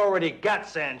 We already got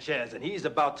Sanchez, and he's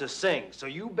about to sing, so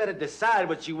you better decide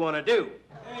what you want to do.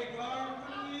 Hey, Gar,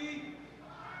 what do you eat?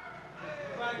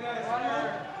 Everybody got a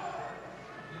water?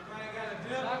 Everybody got a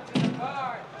dip? Talk to the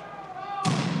bar.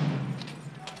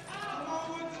 Come on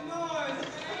with the noise,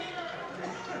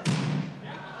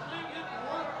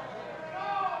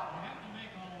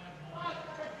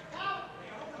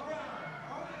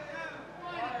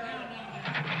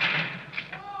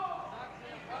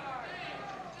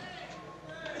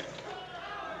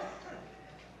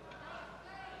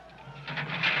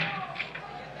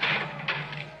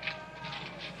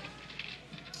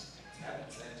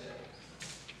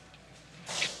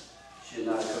 Should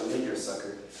not come in here,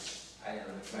 sucker. I didn't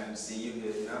really plan to see you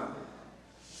here, you know?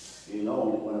 You know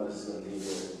only one of us is gonna be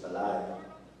here alive.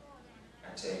 I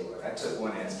tell you what, I took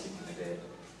one ass kicking today.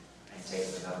 I ain't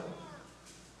taking another one.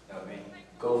 You know what I mean?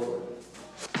 Go for it.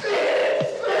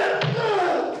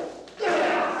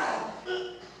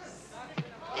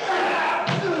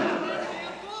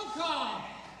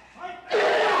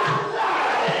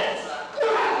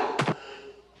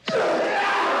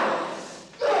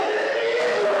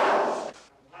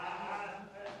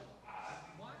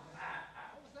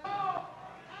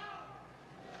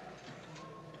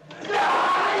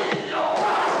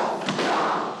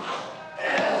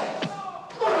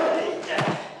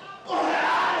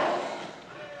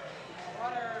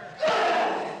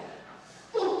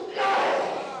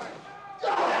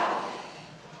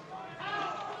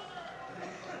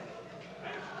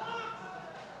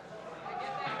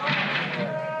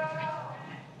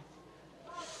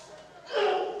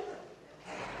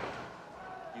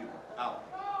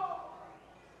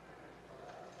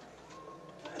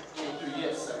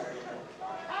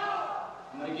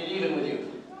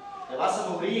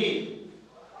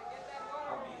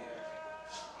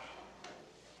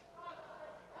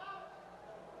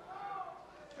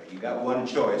 You got one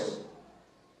choice.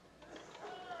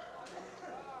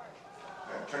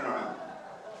 Right, turn around.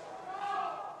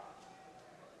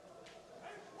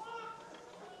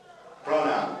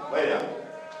 Pronoun, lay down.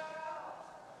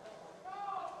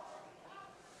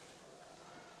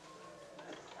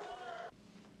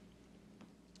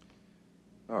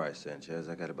 All right, Sanchez,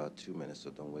 I got about 2 minutes,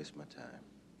 so don't waste my time.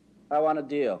 I want a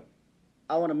deal.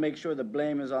 I want to make sure the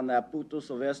blame is on that puto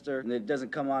Sylvester and it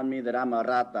doesn't come on me that I'm a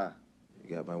rata. You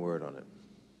got my word on it.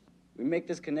 We make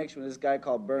this connection with this guy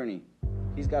called Bernie.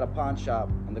 He's got a pawn shop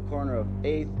on the corner of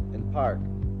 8th and Park.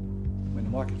 I'm in the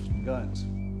market for some guns.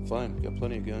 Fine, got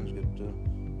plenty of guns. Got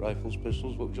rifles,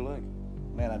 pistols. What would you like?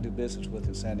 Man I do business with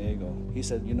in San Diego. He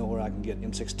said, you know where I can get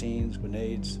M16s,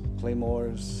 grenades,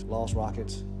 claymores, lost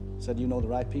rockets. Said you know the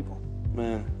right people.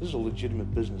 Man, this is a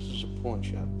legitimate business. This is a pawn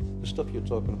shop. The stuff you're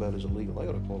talking about is illegal. I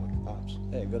ought to call the cops.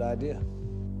 Hey, good idea.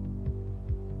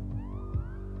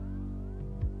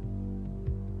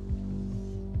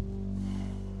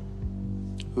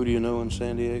 Who do you know in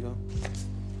San Diego?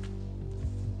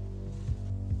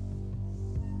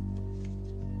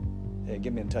 Hey,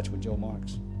 get me in touch with Joe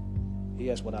Marks. He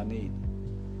has what I need.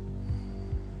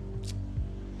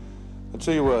 I'll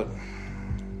tell you what. Why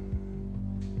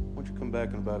don't you come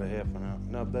back in about a half an hour?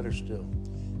 No, better still.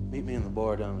 Meet me in the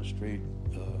bar down the street.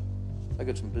 I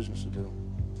got some business to do.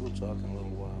 We'll talk in a little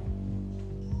while.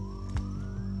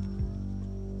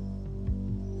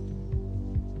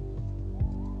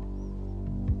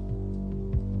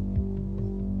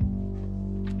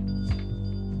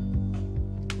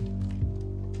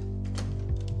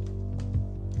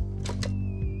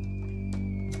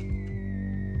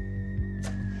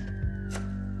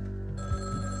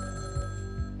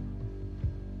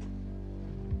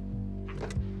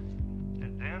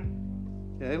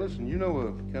 Hey, listen, you know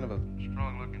a kind of a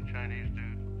strong-looking Chinese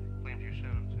dude. Claims you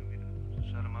sent him to me to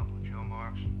set him up with Joe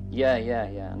Marks. Yeah,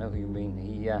 I know who you mean.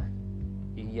 He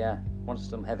wants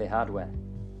some heavy hardware.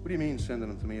 What do you mean sending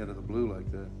him to me out of the blue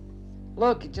like that?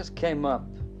 Look, he just came up.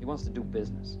 He wants to do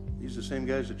business. These the same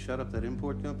guys that shut up that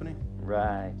import company?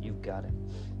 Right, you've got it.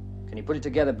 Can you put it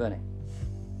together, Bernie?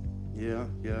 Yeah.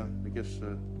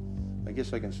 I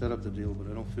guess I can set up the deal, but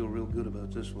I don't feel real good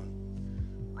about this one.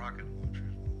 Rocket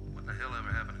launchers. What the hell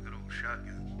ever happened to good old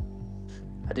shotguns?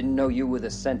 I didn't know you were the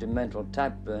sentimental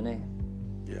type, Bernie.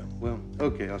 Yeah, well,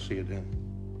 okay, I'll see you then.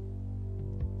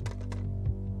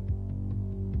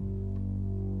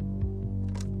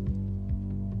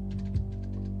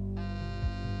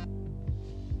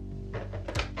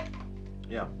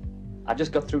 Yeah. I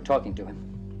just got through talking to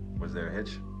him. Was there a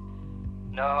hitch?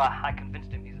 No, I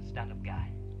convinced him he's a stand-up guy.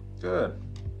 Good.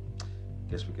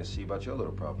 Guess we can see about your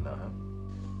little problem now, huh?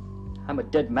 I'm a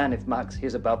dead man if Marx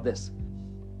hears about this.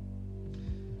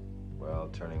 Well,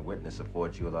 turning witness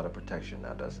affords you a lot of protection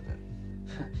now, doesn't it?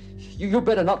 You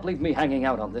better not leave me hanging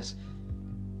out on this.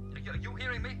 Are you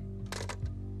hearing me?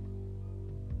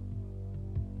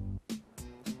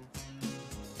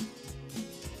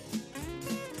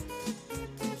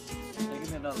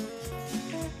 Give me another.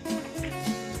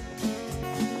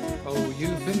 Oh,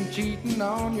 you've been cheating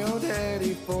on your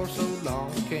daddy for so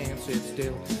long, can't sit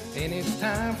still. And it's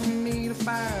time for me to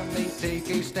finally take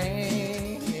a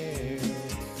stand. Yeah.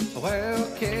 Well,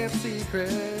 kept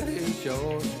secret is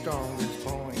your strongest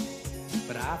point.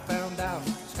 But I found out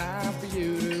it's time for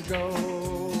you to go.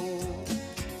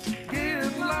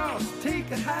 Get lost, take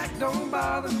a hike, don't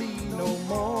bother me no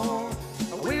more.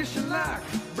 I wish you luck,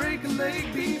 break a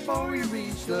leg before you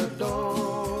reach the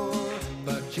door.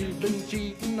 But you've been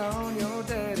cheating on your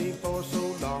daddy for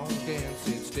so long, can't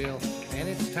sit still. And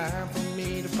it's time for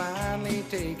me to finally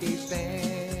take a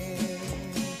stand.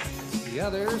 The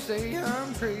others say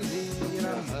I'm crazy and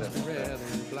I must be rather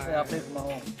blind. Yeah, I'll pay for my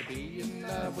home. To be in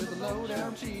love with a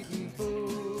low-down cheating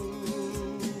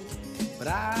fool. But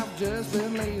I've just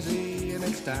been lazy and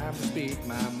it's time to speak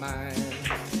my mind.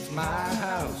 It's my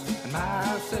house and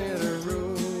my set of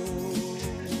rules.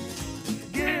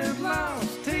 Get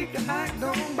lost, take a hike,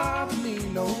 don't bother me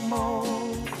no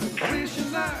more. I wish you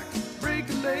luck, break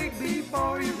a leg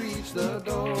before you reach the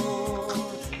door.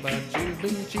 But you've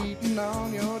been cheating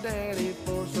on your daddy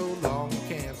for so long, you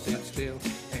can't sit still.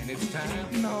 And it's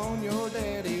time on your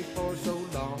daddy for so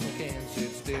long, you can't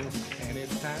sit still. And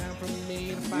it's time for me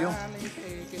to finally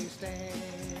take a stand.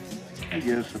 I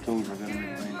guess I told her I gotta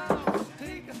make arrangements.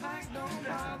 Take a hike, don't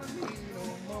bother me no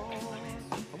more.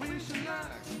 I wish you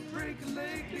luck, break a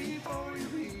leg before you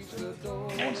reach the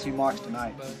door. I want to see Marx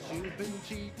tonight. But you've been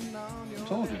cheating on your I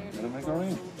told you, I gotta make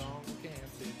arrangements.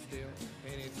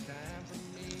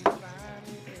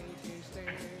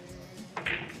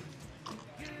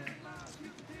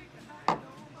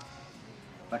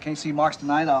 If I can't see Marx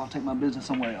tonight, I'll take my business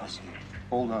somewhere else.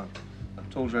 Hold on. I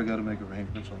told you I gotta make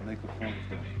arrangements. I'll make a phone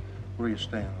call. Where you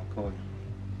staying? I'll call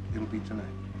you. It'll be tonight.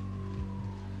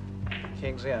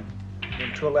 King's Inn,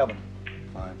 room 211.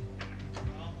 Fine.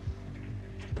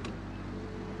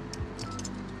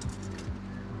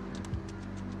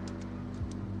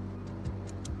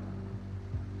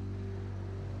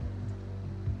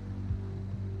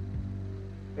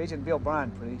 Agent Bill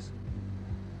Bryan, please.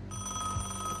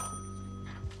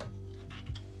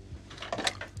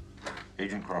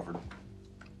 Agent Crawford.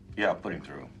 Yeah, put him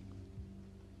through.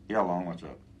 Yeah, Long, what's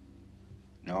up?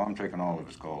 No, I'm taking all of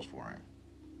his calls for him.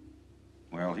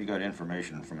 Well, he got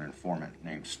information from an informant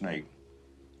named Snake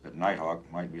that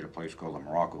Nighthawk might be at a place called the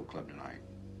Morocco Club tonight.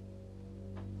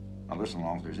 Now listen,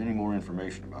 Long, if there's any more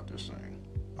information about this thing,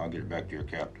 I'll get it back to your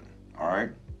captain. All right?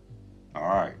 All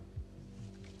right.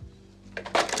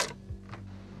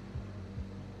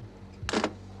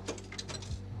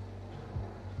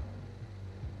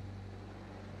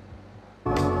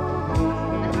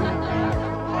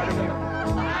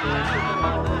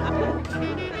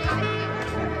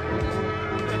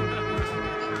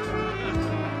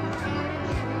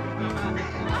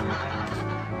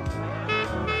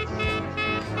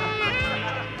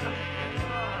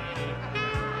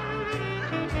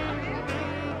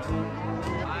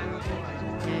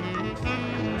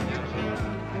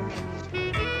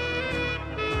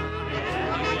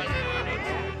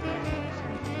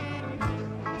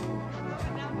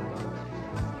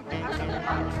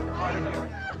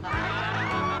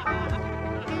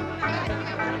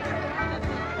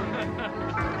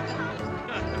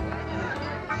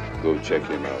 Go check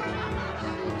him out.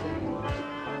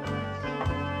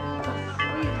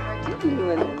 Sweetheart, you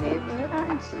new in the neighborhood,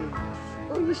 aren't you?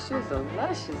 Oh, you're sure a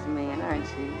luscious man, aren't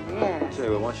you? Yes. Say,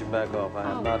 well, why don't you back off?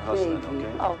 I am not hustling, baby.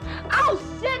 okay? Oh,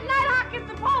 shit, Nighthawk is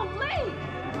the police!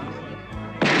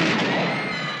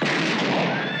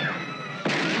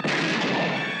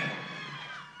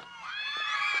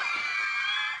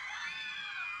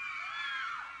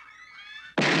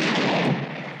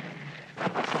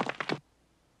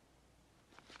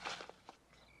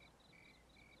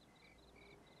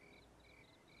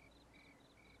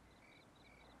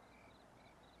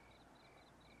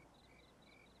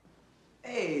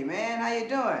 How you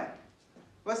doing?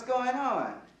 What's going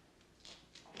on?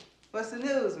 What's the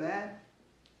news, man?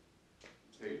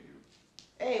 Hey, you.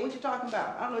 Hey, what you talking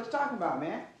about? I don't know what you're talking about,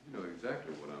 man. You know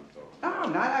exactly what I'm talking No, about.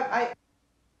 I'm not. I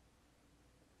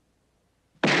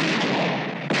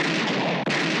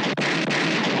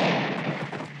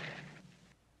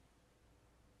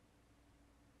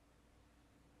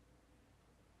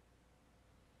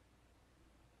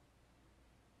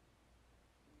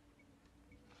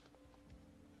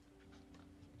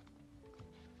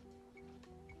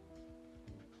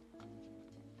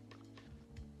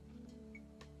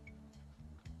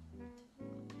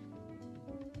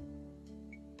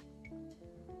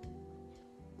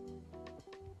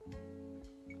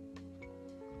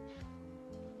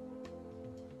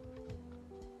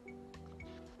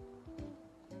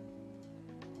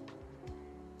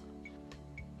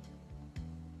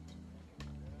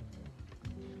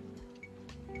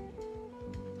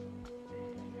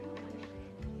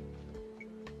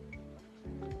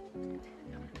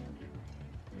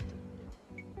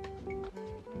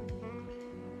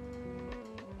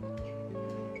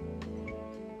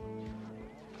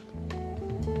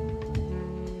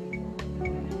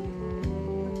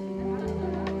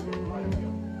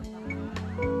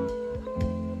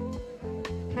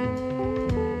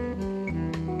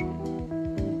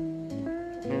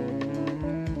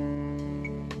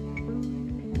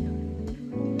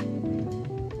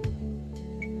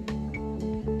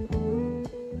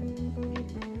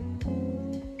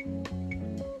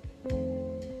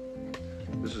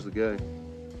This is the guy.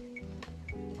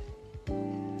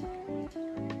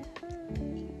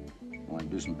 Want to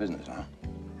do some business, huh?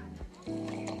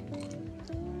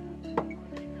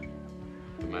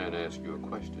 The man asked you a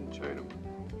question, Chinaman.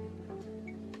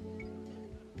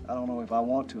 I don't know if I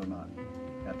want to or not,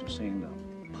 after seeing the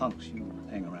punks you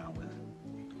hang around with.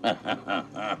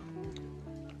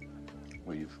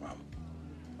 Where you from?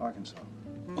 Arkansas.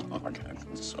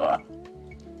 Arkansas.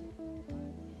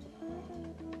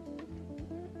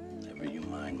 Never you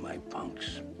mind my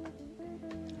punks.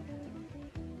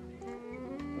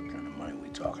 What kind of money we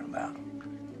talking about?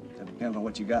 That depends on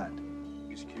what you got.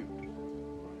 He's cute.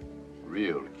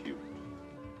 Real cute.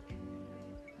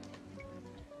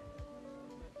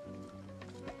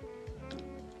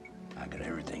 I got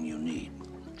everything you need,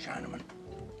 Chinaman.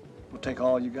 We'll take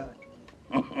all you got.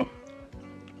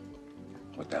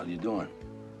 What the hell you doing?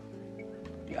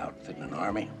 You outfitting an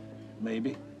army?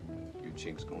 Maybe. You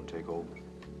chinks gonna take over?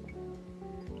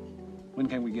 When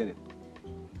can we get it?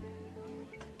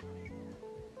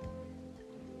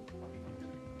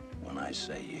 When I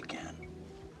say you can.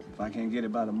 If I can't get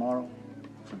it by tomorrow,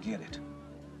 forget it.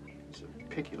 He's a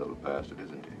picky little bastard,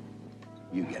 isn't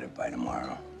he? You get it by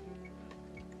tomorrow.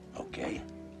 Okay?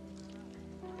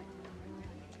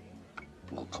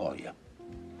 We'll call you.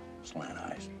 Slant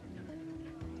eyes.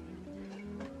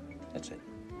 That's it.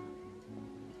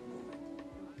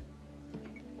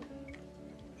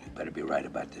 You better be right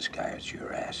about this guy. It's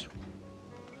your ass.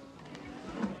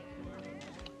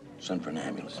 Send for an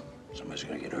ambulance. Somebody's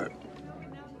gonna get hurt.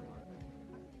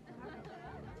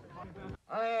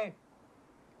 Honey,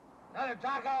 another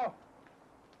taco.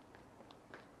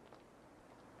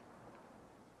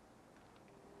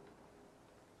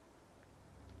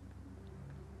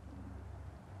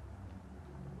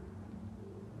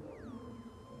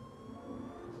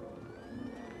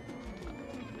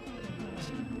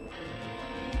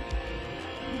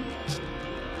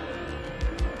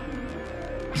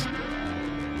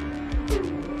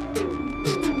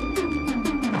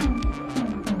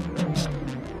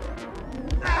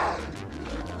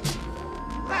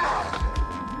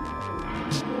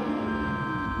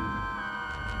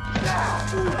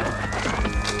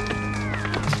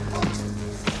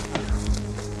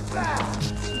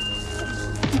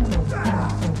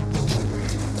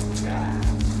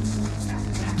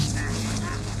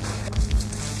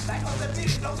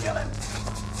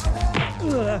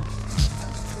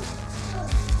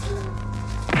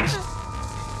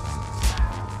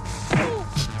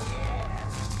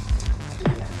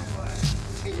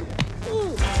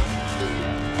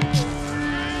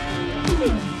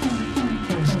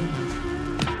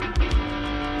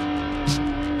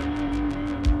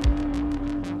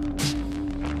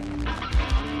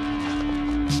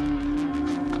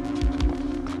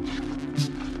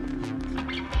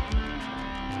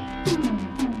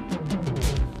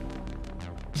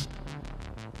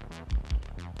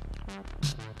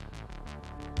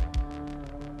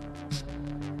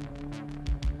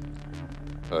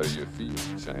 How do you feel,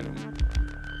 Chinaman?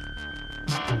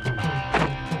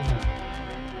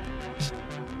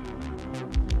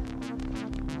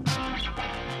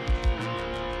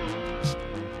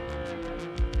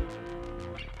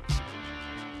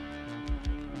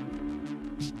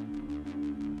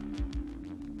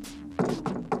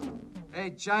 Hey,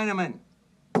 Chinaman.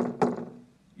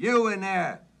 You in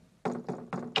there.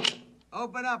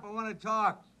 Open up, I want to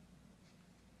talk.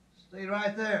 Stay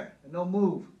right there and don't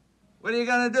move. What are you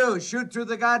gonna do, shoot through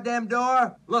the goddamn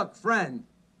door? Look, friend,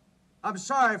 I'm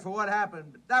sorry for what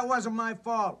happened, but that wasn't my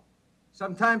fault.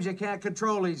 Sometimes you can't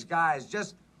control these guys.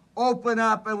 Just open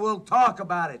up and we'll talk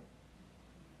about it.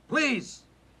 Please.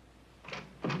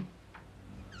 All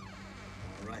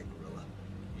right, Gorilla.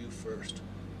 You first.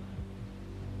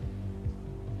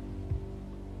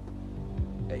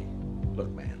 Hey, look,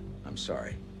 man, I'm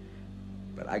sorry.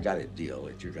 But I got a deal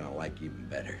that you're gonna like even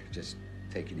better. Just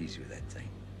take it easy with that thing,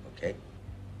 okay?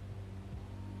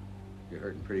 You're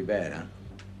hurting pretty bad, huh?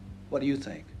 What do you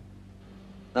think?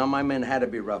 Now, my men had to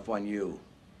be rough on you.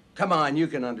 Come on, you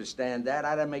can understand that. I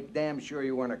had to make damn sure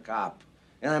you weren't a cop.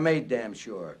 And I made damn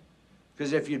sure.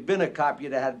 Because if you'd been a cop,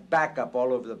 you'd have had backup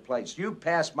all over the place. You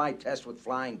passed my test with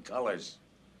flying colors.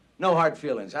 No hard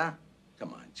feelings, huh?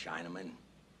 Come on, Chinaman.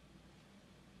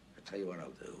 I'll tell you what I'll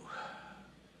do.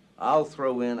 I'll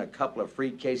throw in a couple of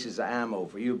free cases of ammo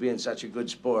for you being such a good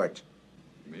sport.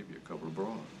 Maybe a couple of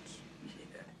broads.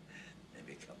 Yeah,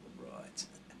 maybe a couple of broads.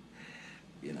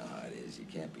 You know how it is. You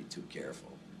can't be too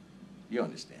careful. You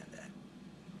understand that.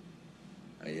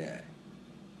 Oh, yeah.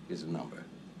 Here's a number.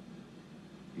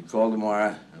 You call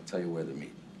tomorrow, I'll tell you where to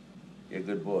meet. You're a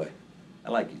good boy.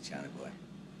 I like you, China boy.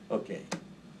 Okay.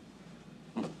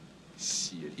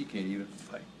 Shit, he can't even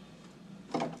fight.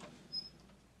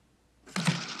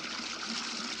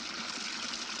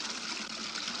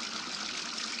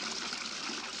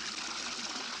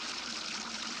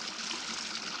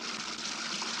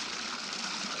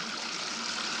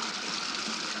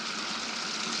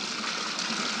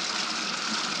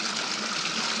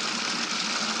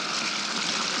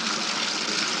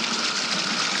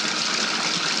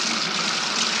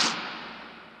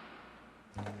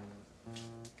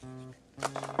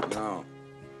 No.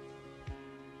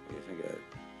 What do you think of that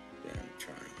damn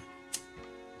China?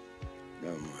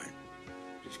 Never mind.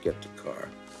 Just get the car.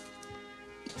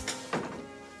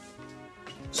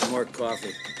 Some more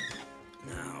coffee.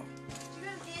 Now. Did you go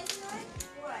to the dance tonight?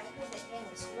 Boy, I heard that game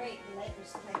was great. The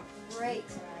Lakers played great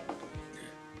tonight.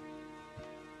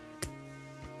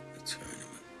 The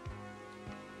Chinaman.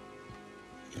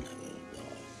 And that little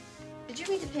doll. Did you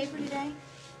read the paper today?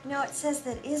 You know, it says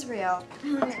that Israel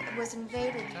was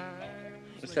invaded.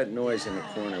 What's that noise in the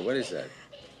corner? What is that?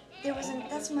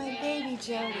 That's my baby,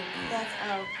 Jody. That's,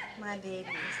 my baby.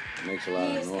 It makes a lot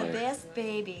He of is noise. the best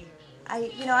baby. I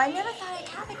never thought I'd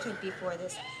have a kid before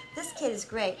this. This kid is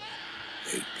great.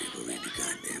 Hate people read the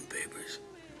goddamn papers.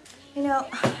 You know,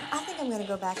 I think I'm going to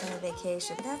go back on a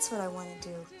vacation. That's what I want to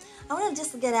do. I want to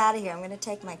just get out of here. I'm going to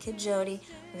take my kid Jody.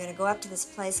 We're going to go up to this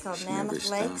place called She Mammoth never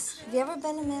Lakes. stops. Have you ever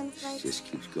been to Mammoth Lakes? Just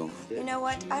keeps going. You know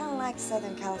what? I don't like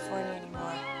Southern California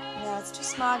anymore. You know, it's too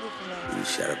smoggy for me. You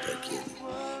shut up that kid.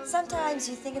 Sometimes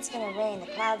you think it's going to rain. The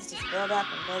clouds just build up,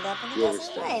 and it You ever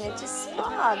doesn't stop? rain. It just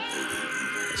smog.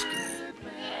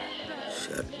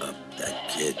 Shut up that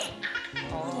kid.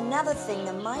 And another thing,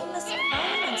 the mindless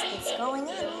violence that's going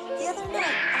on. The other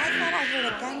night, I thought I heard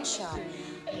a gunshot.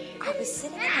 I was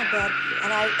sitting in my bed,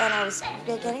 and I was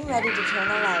getting ready to turn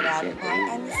the light out,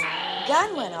 and this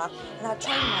gun went off, and I'll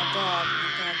tell you, my dog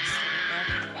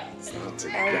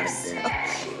started barking.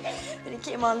 When he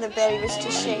came on the bed, he was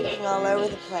just shaking all over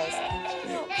the place. You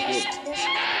know, there's in this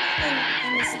town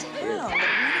that really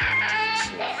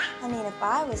protects you. I mean, if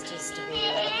I was just to be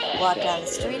walk down the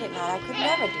street at night, I could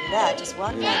never do that. Just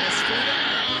walk down the street at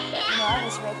night. You know, I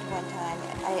was raped one time.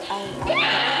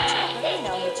 You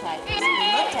know, he tried this. He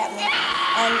looked at me,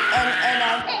 and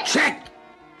I... Check!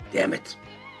 Damn it.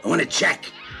 I want to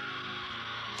check.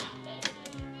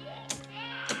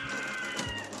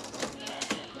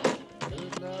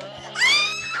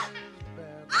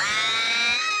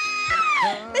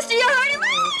 Mister, you're hurting me!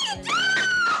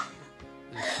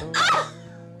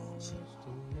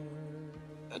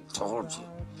 I told you.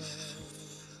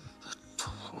 I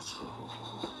told you.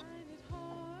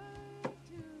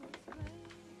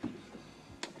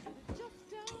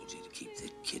 Told you to keep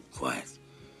that kid quiet.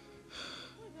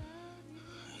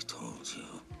 I told you.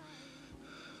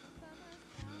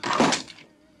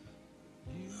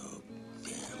 No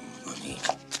damn money.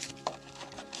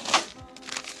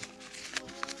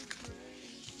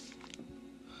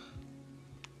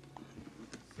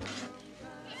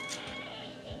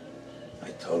 I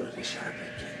told her to shut up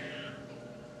that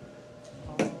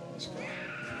kid. Let's go.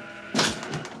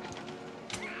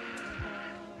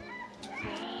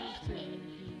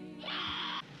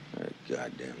 That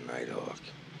goddamn Nighthawk.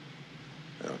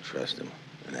 I don't trust him.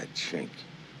 And that chink.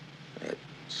 That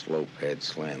slope head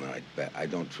slant like that. I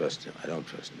don't trust him. I don't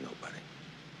trust nobody.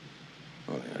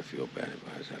 Only thing I feel bad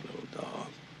about is that little dog.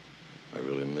 I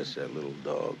really miss that little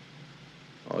dog.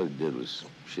 All he did was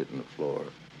shit in the floor.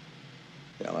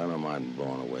 Yeah, I don't mind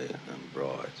blowing away them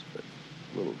broads, but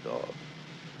little dog.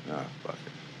 Nah, fuck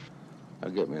it.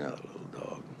 I'll get me another little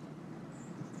dog.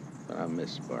 But I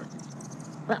miss Sparky.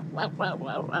 That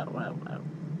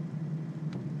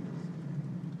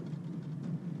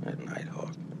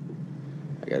Nighthawk.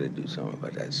 I gotta do something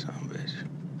about that sumbitch.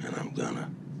 And I'm gonna.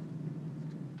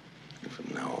 And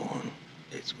from now on,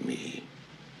 it's me.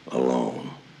 Alone.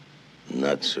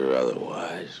 Nuts or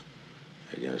otherwise.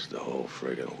 Against the whole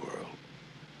friggin' world.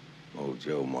 Old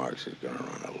Joe Marks is gonna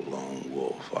run a lone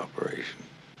wolf operation.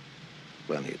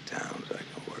 Plenty of towns I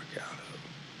can work out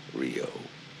of. Rio.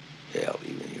 Hell,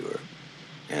 even Europe.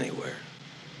 Anywhere.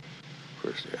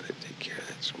 First, I gotta take care of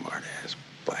that smart-ass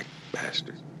black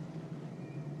bastard.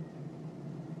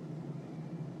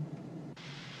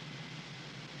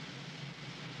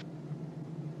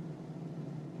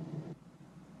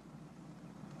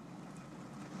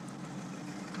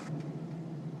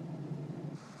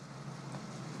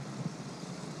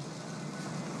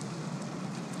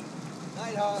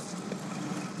 Nighthawk.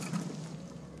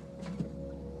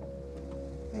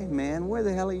 Hey, man, where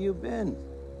the hell have you been?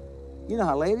 You know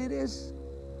how late it is?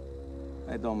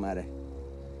 It don't matter.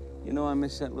 You know I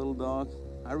miss that little dog?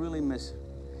 I really miss her.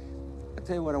 I'll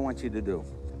tell you what I want you to do.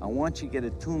 I want you to get a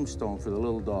tombstone for the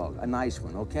little dog, a nice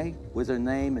one, okay? With her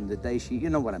name and the day she, you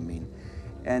know what I mean.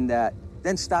 And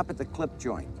then stop at the clip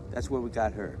joint. That's where we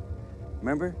got her.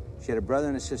 Remember? She had a brother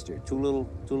and a sister, two little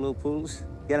poodles.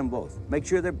 Get them both. Make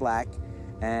sure they're black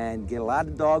and get a lot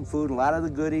of dog food, a lot of the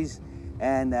goodies.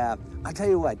 And I'll tell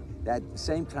you what, that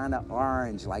same kind of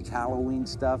orange, like Halloween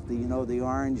stuff, the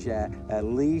orange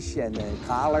leash and the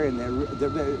collar and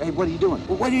the hey, what are you doing?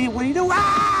 What are you doing?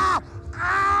 Ah!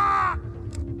 Ah!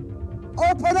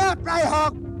 Open up,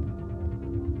 Nighthawk!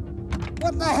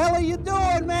 What the hell are you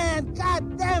doing, man?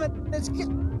 God damn it! It's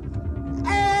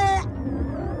ah!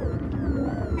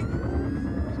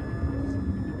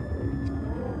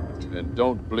 And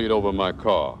don't bleed over my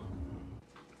car.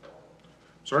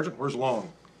 Sergeant, where's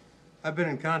Long? I've been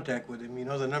in contact with him. You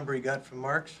know the number he got from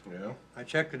Marks? Yeah? I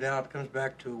checked it out. It comes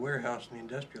back to a warehouse in the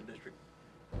industrial district.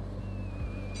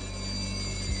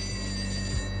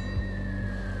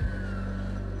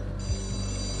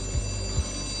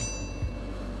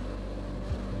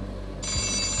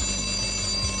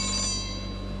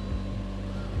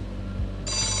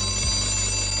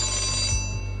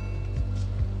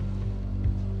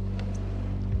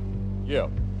 Yeah.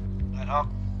 Nighthawk?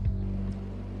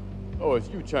 Oh, it's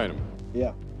you, Chinaman.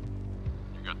 Yeah.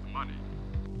 You got the money.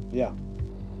 Yeah.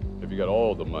 Have you got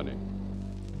all the money?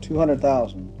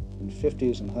 200,000 in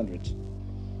 50s and 100s.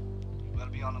 You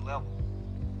better be on the level.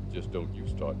 Just don't you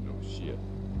start no shit.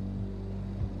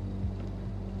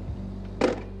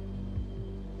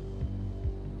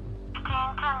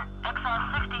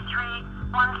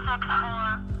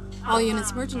 All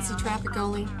units, emergency traffic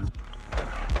only.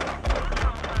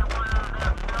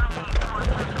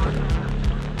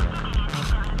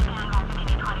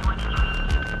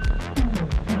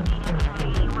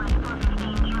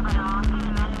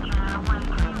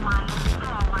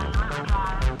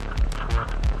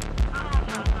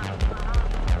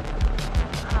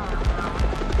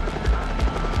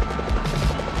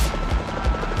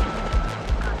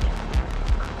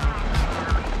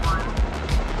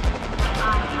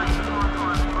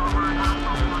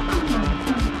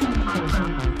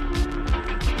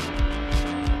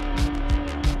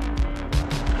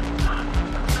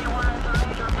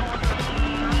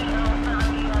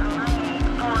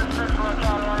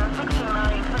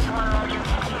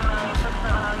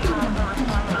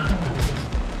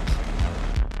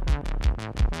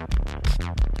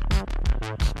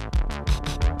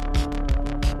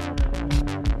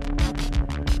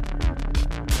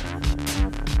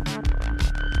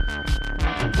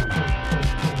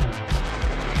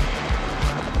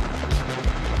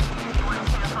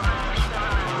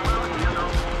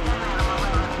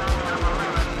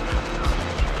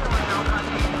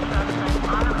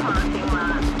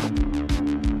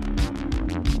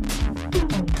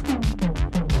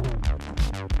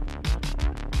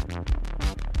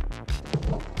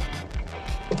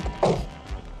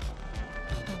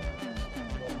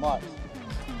 Marks.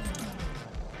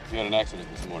 You had an accident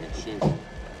this morning, shoot.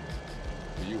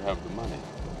 Do you have the money?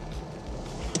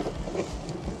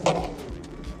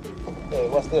 Hey,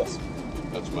 what's this?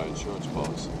 That's my insurance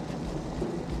policy.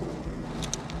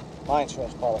 My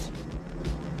insurance policy.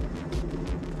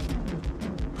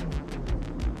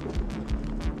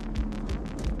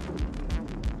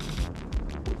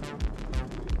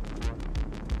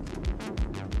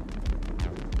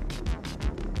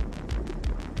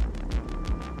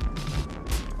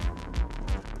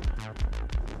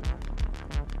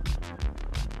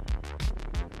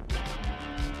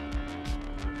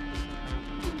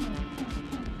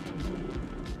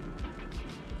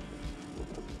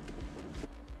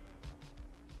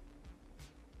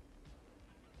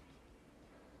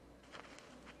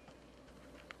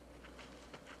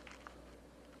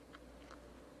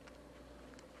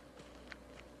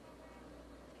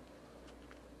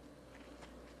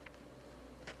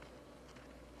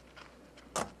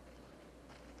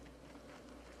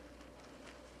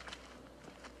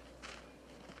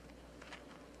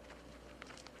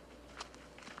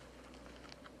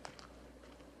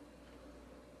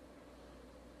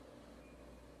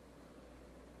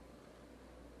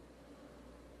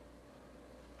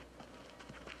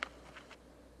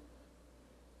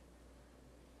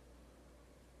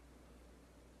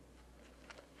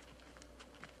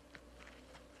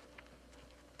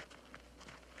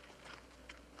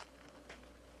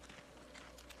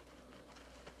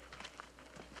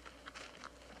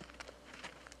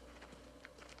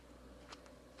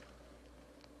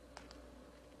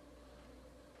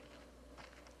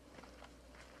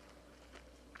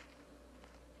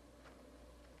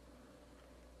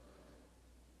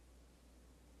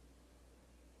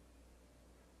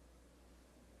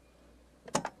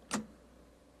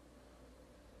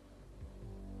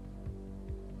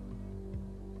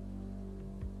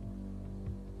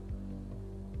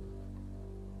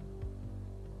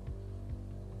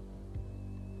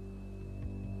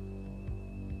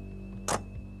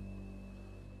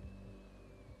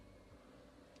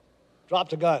 Drop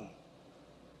the gun.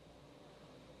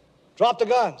 Drop the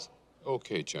guns.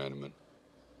 Okay, Chinaman.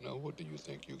 Now, what do you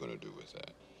think you're gonna do with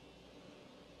that?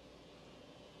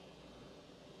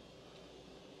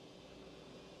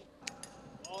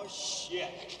 Oh,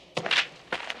 shit.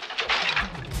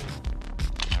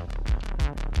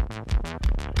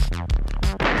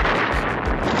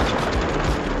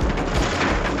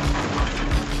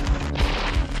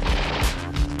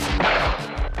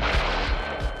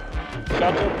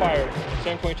 Shots are fired.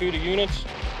 7.2 to units.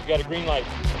 You got a green light.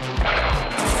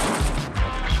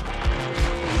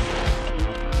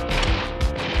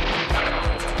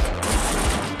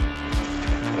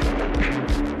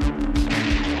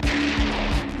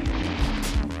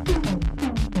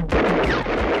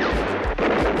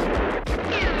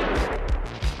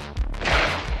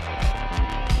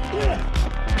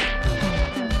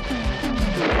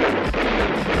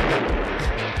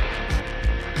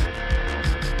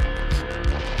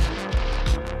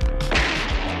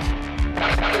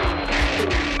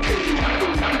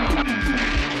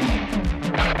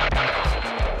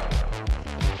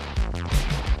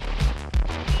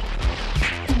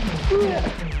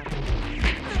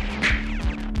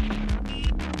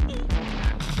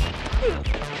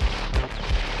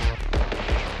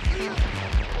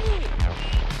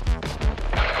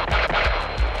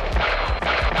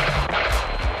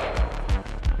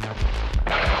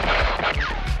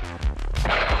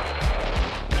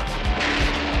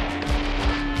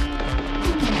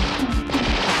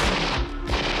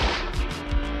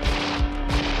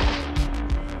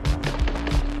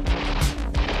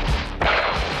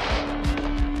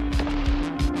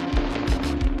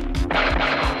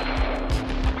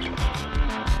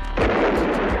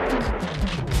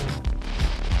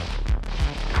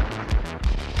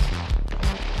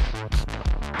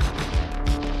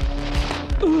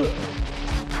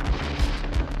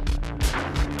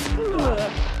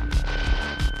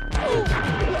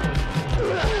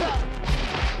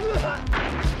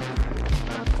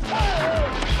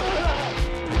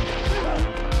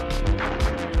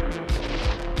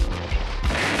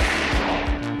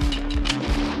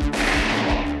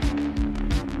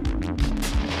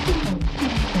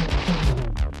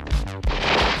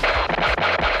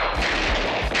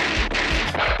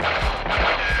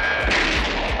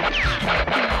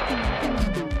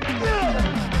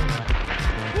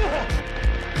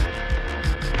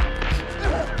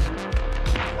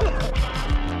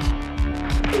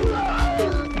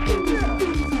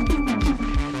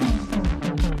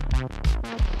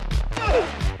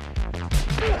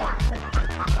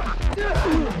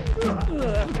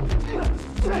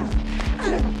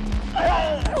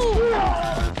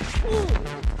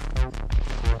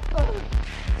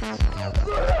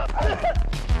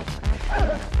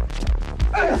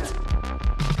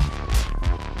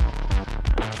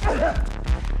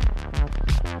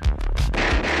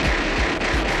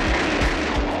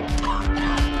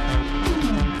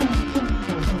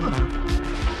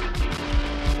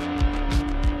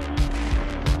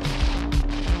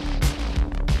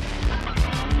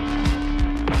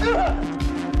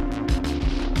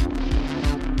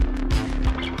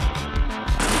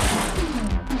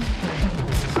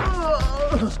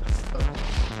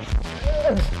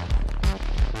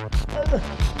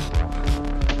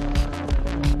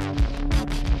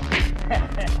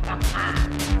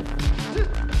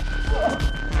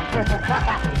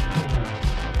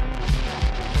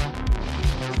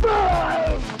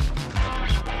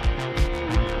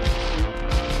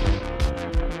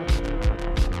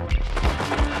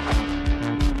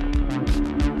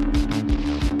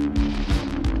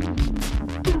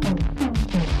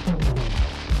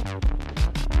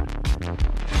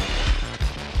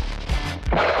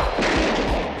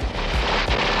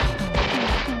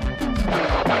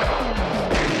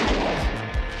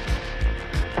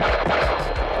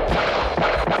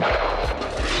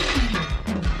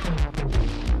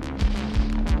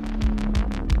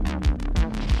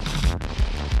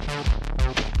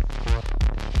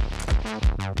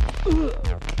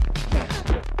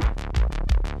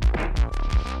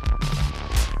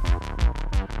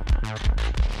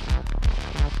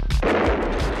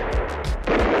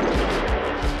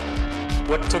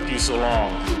 What took you so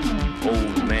long,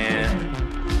 old man?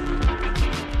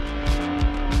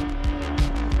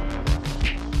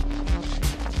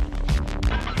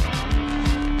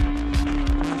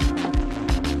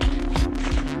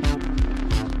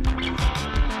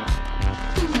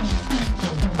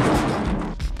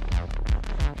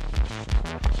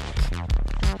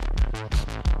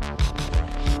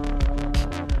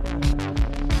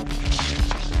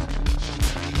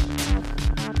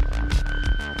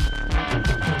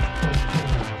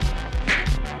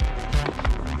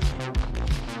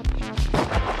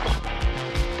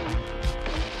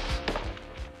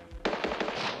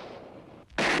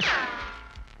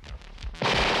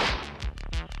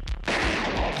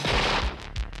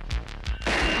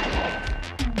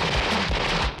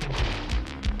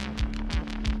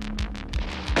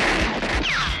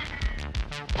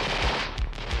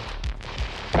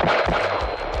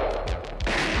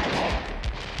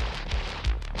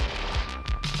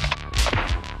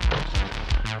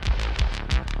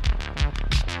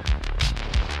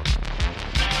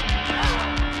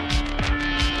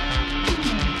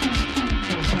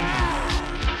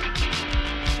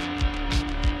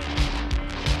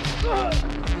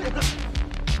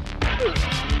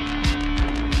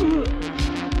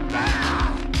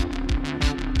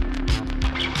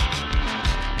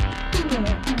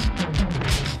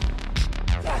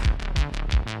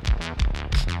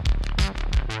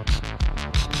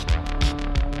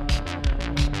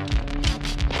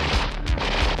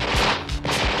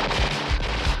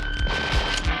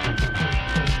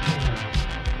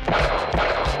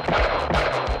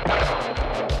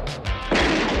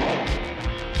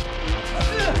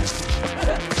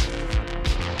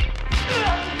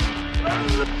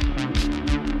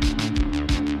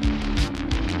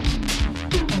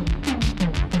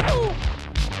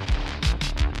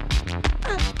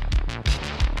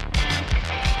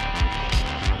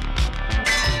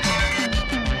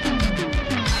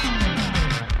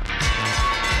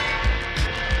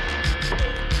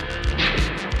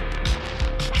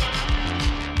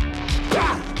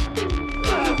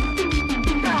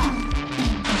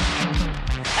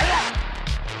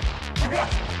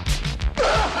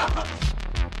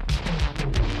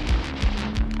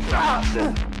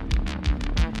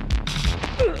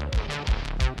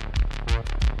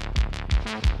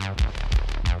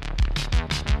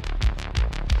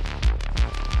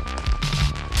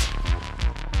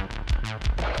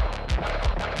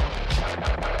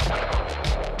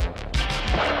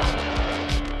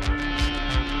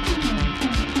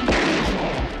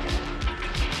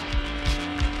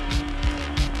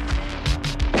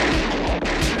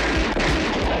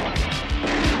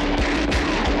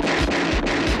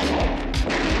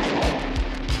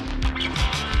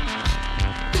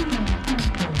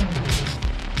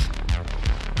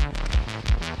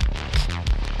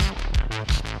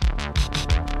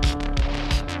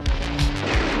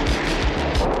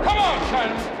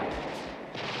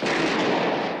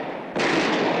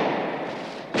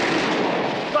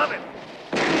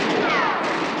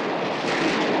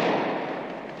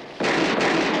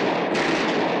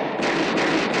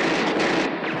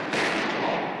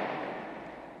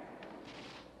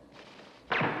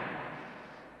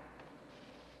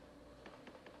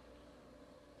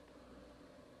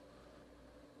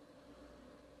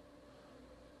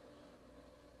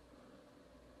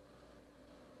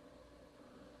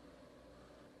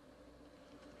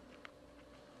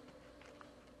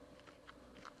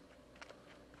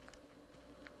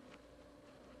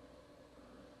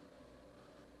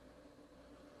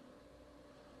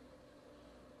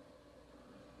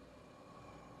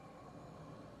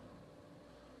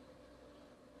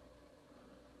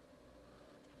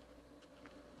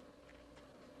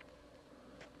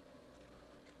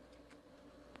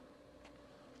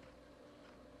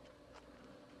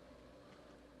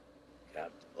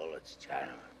 count the bullets, Chinaman.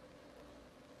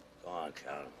 Go on,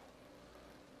 count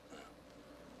them.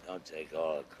 Don't take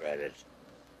all the credit.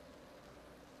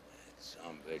 That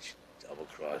some bitch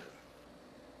double-crossing.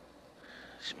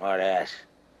 Smart ass.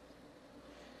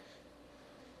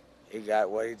 He got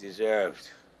what he deserved.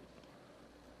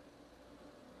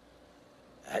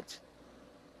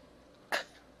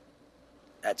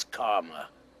 That's karma,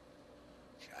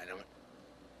 Chinaman.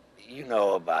 You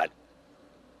know about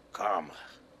karma.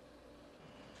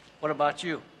 What about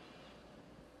you?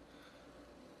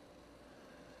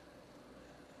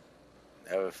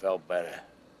 Never felt better.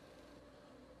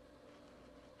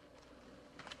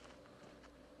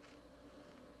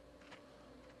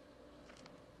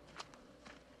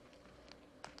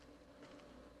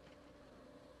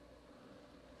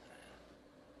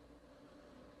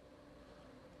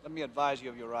 Let me advise you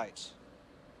of your rights.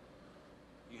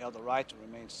 You have the right to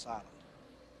remain silent.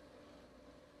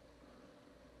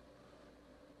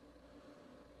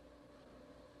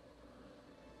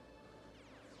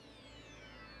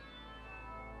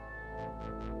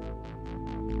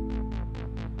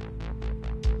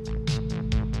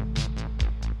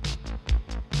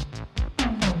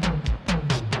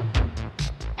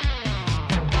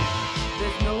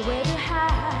 There's nowhere to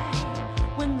hide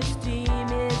when the steam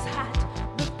is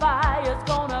hot. The fire's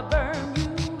gonna burn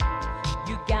you.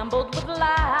 You gambled with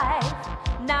life.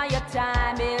 Now your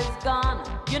time is gone.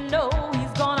 You know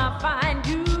he's gonna find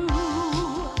you.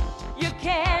 You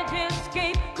can't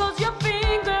escape 'cause your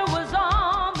finger was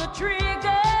on the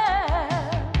trigger.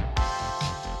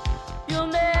 You'll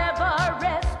never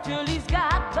rest till he's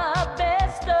got the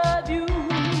best of you.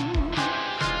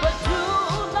 For too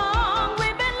long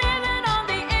we've been living on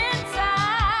the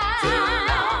inside. Too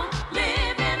long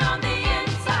living on the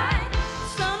inside.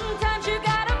 Sometimes you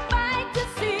gotta fight to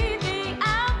see the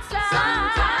outside.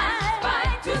 Sometimes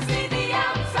fight to see the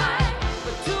outside.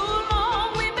 For too long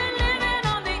we've been living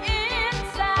on the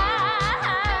inside.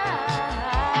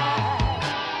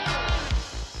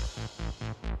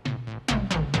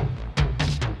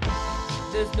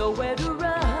 There's nowhere to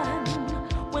run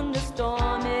when the storm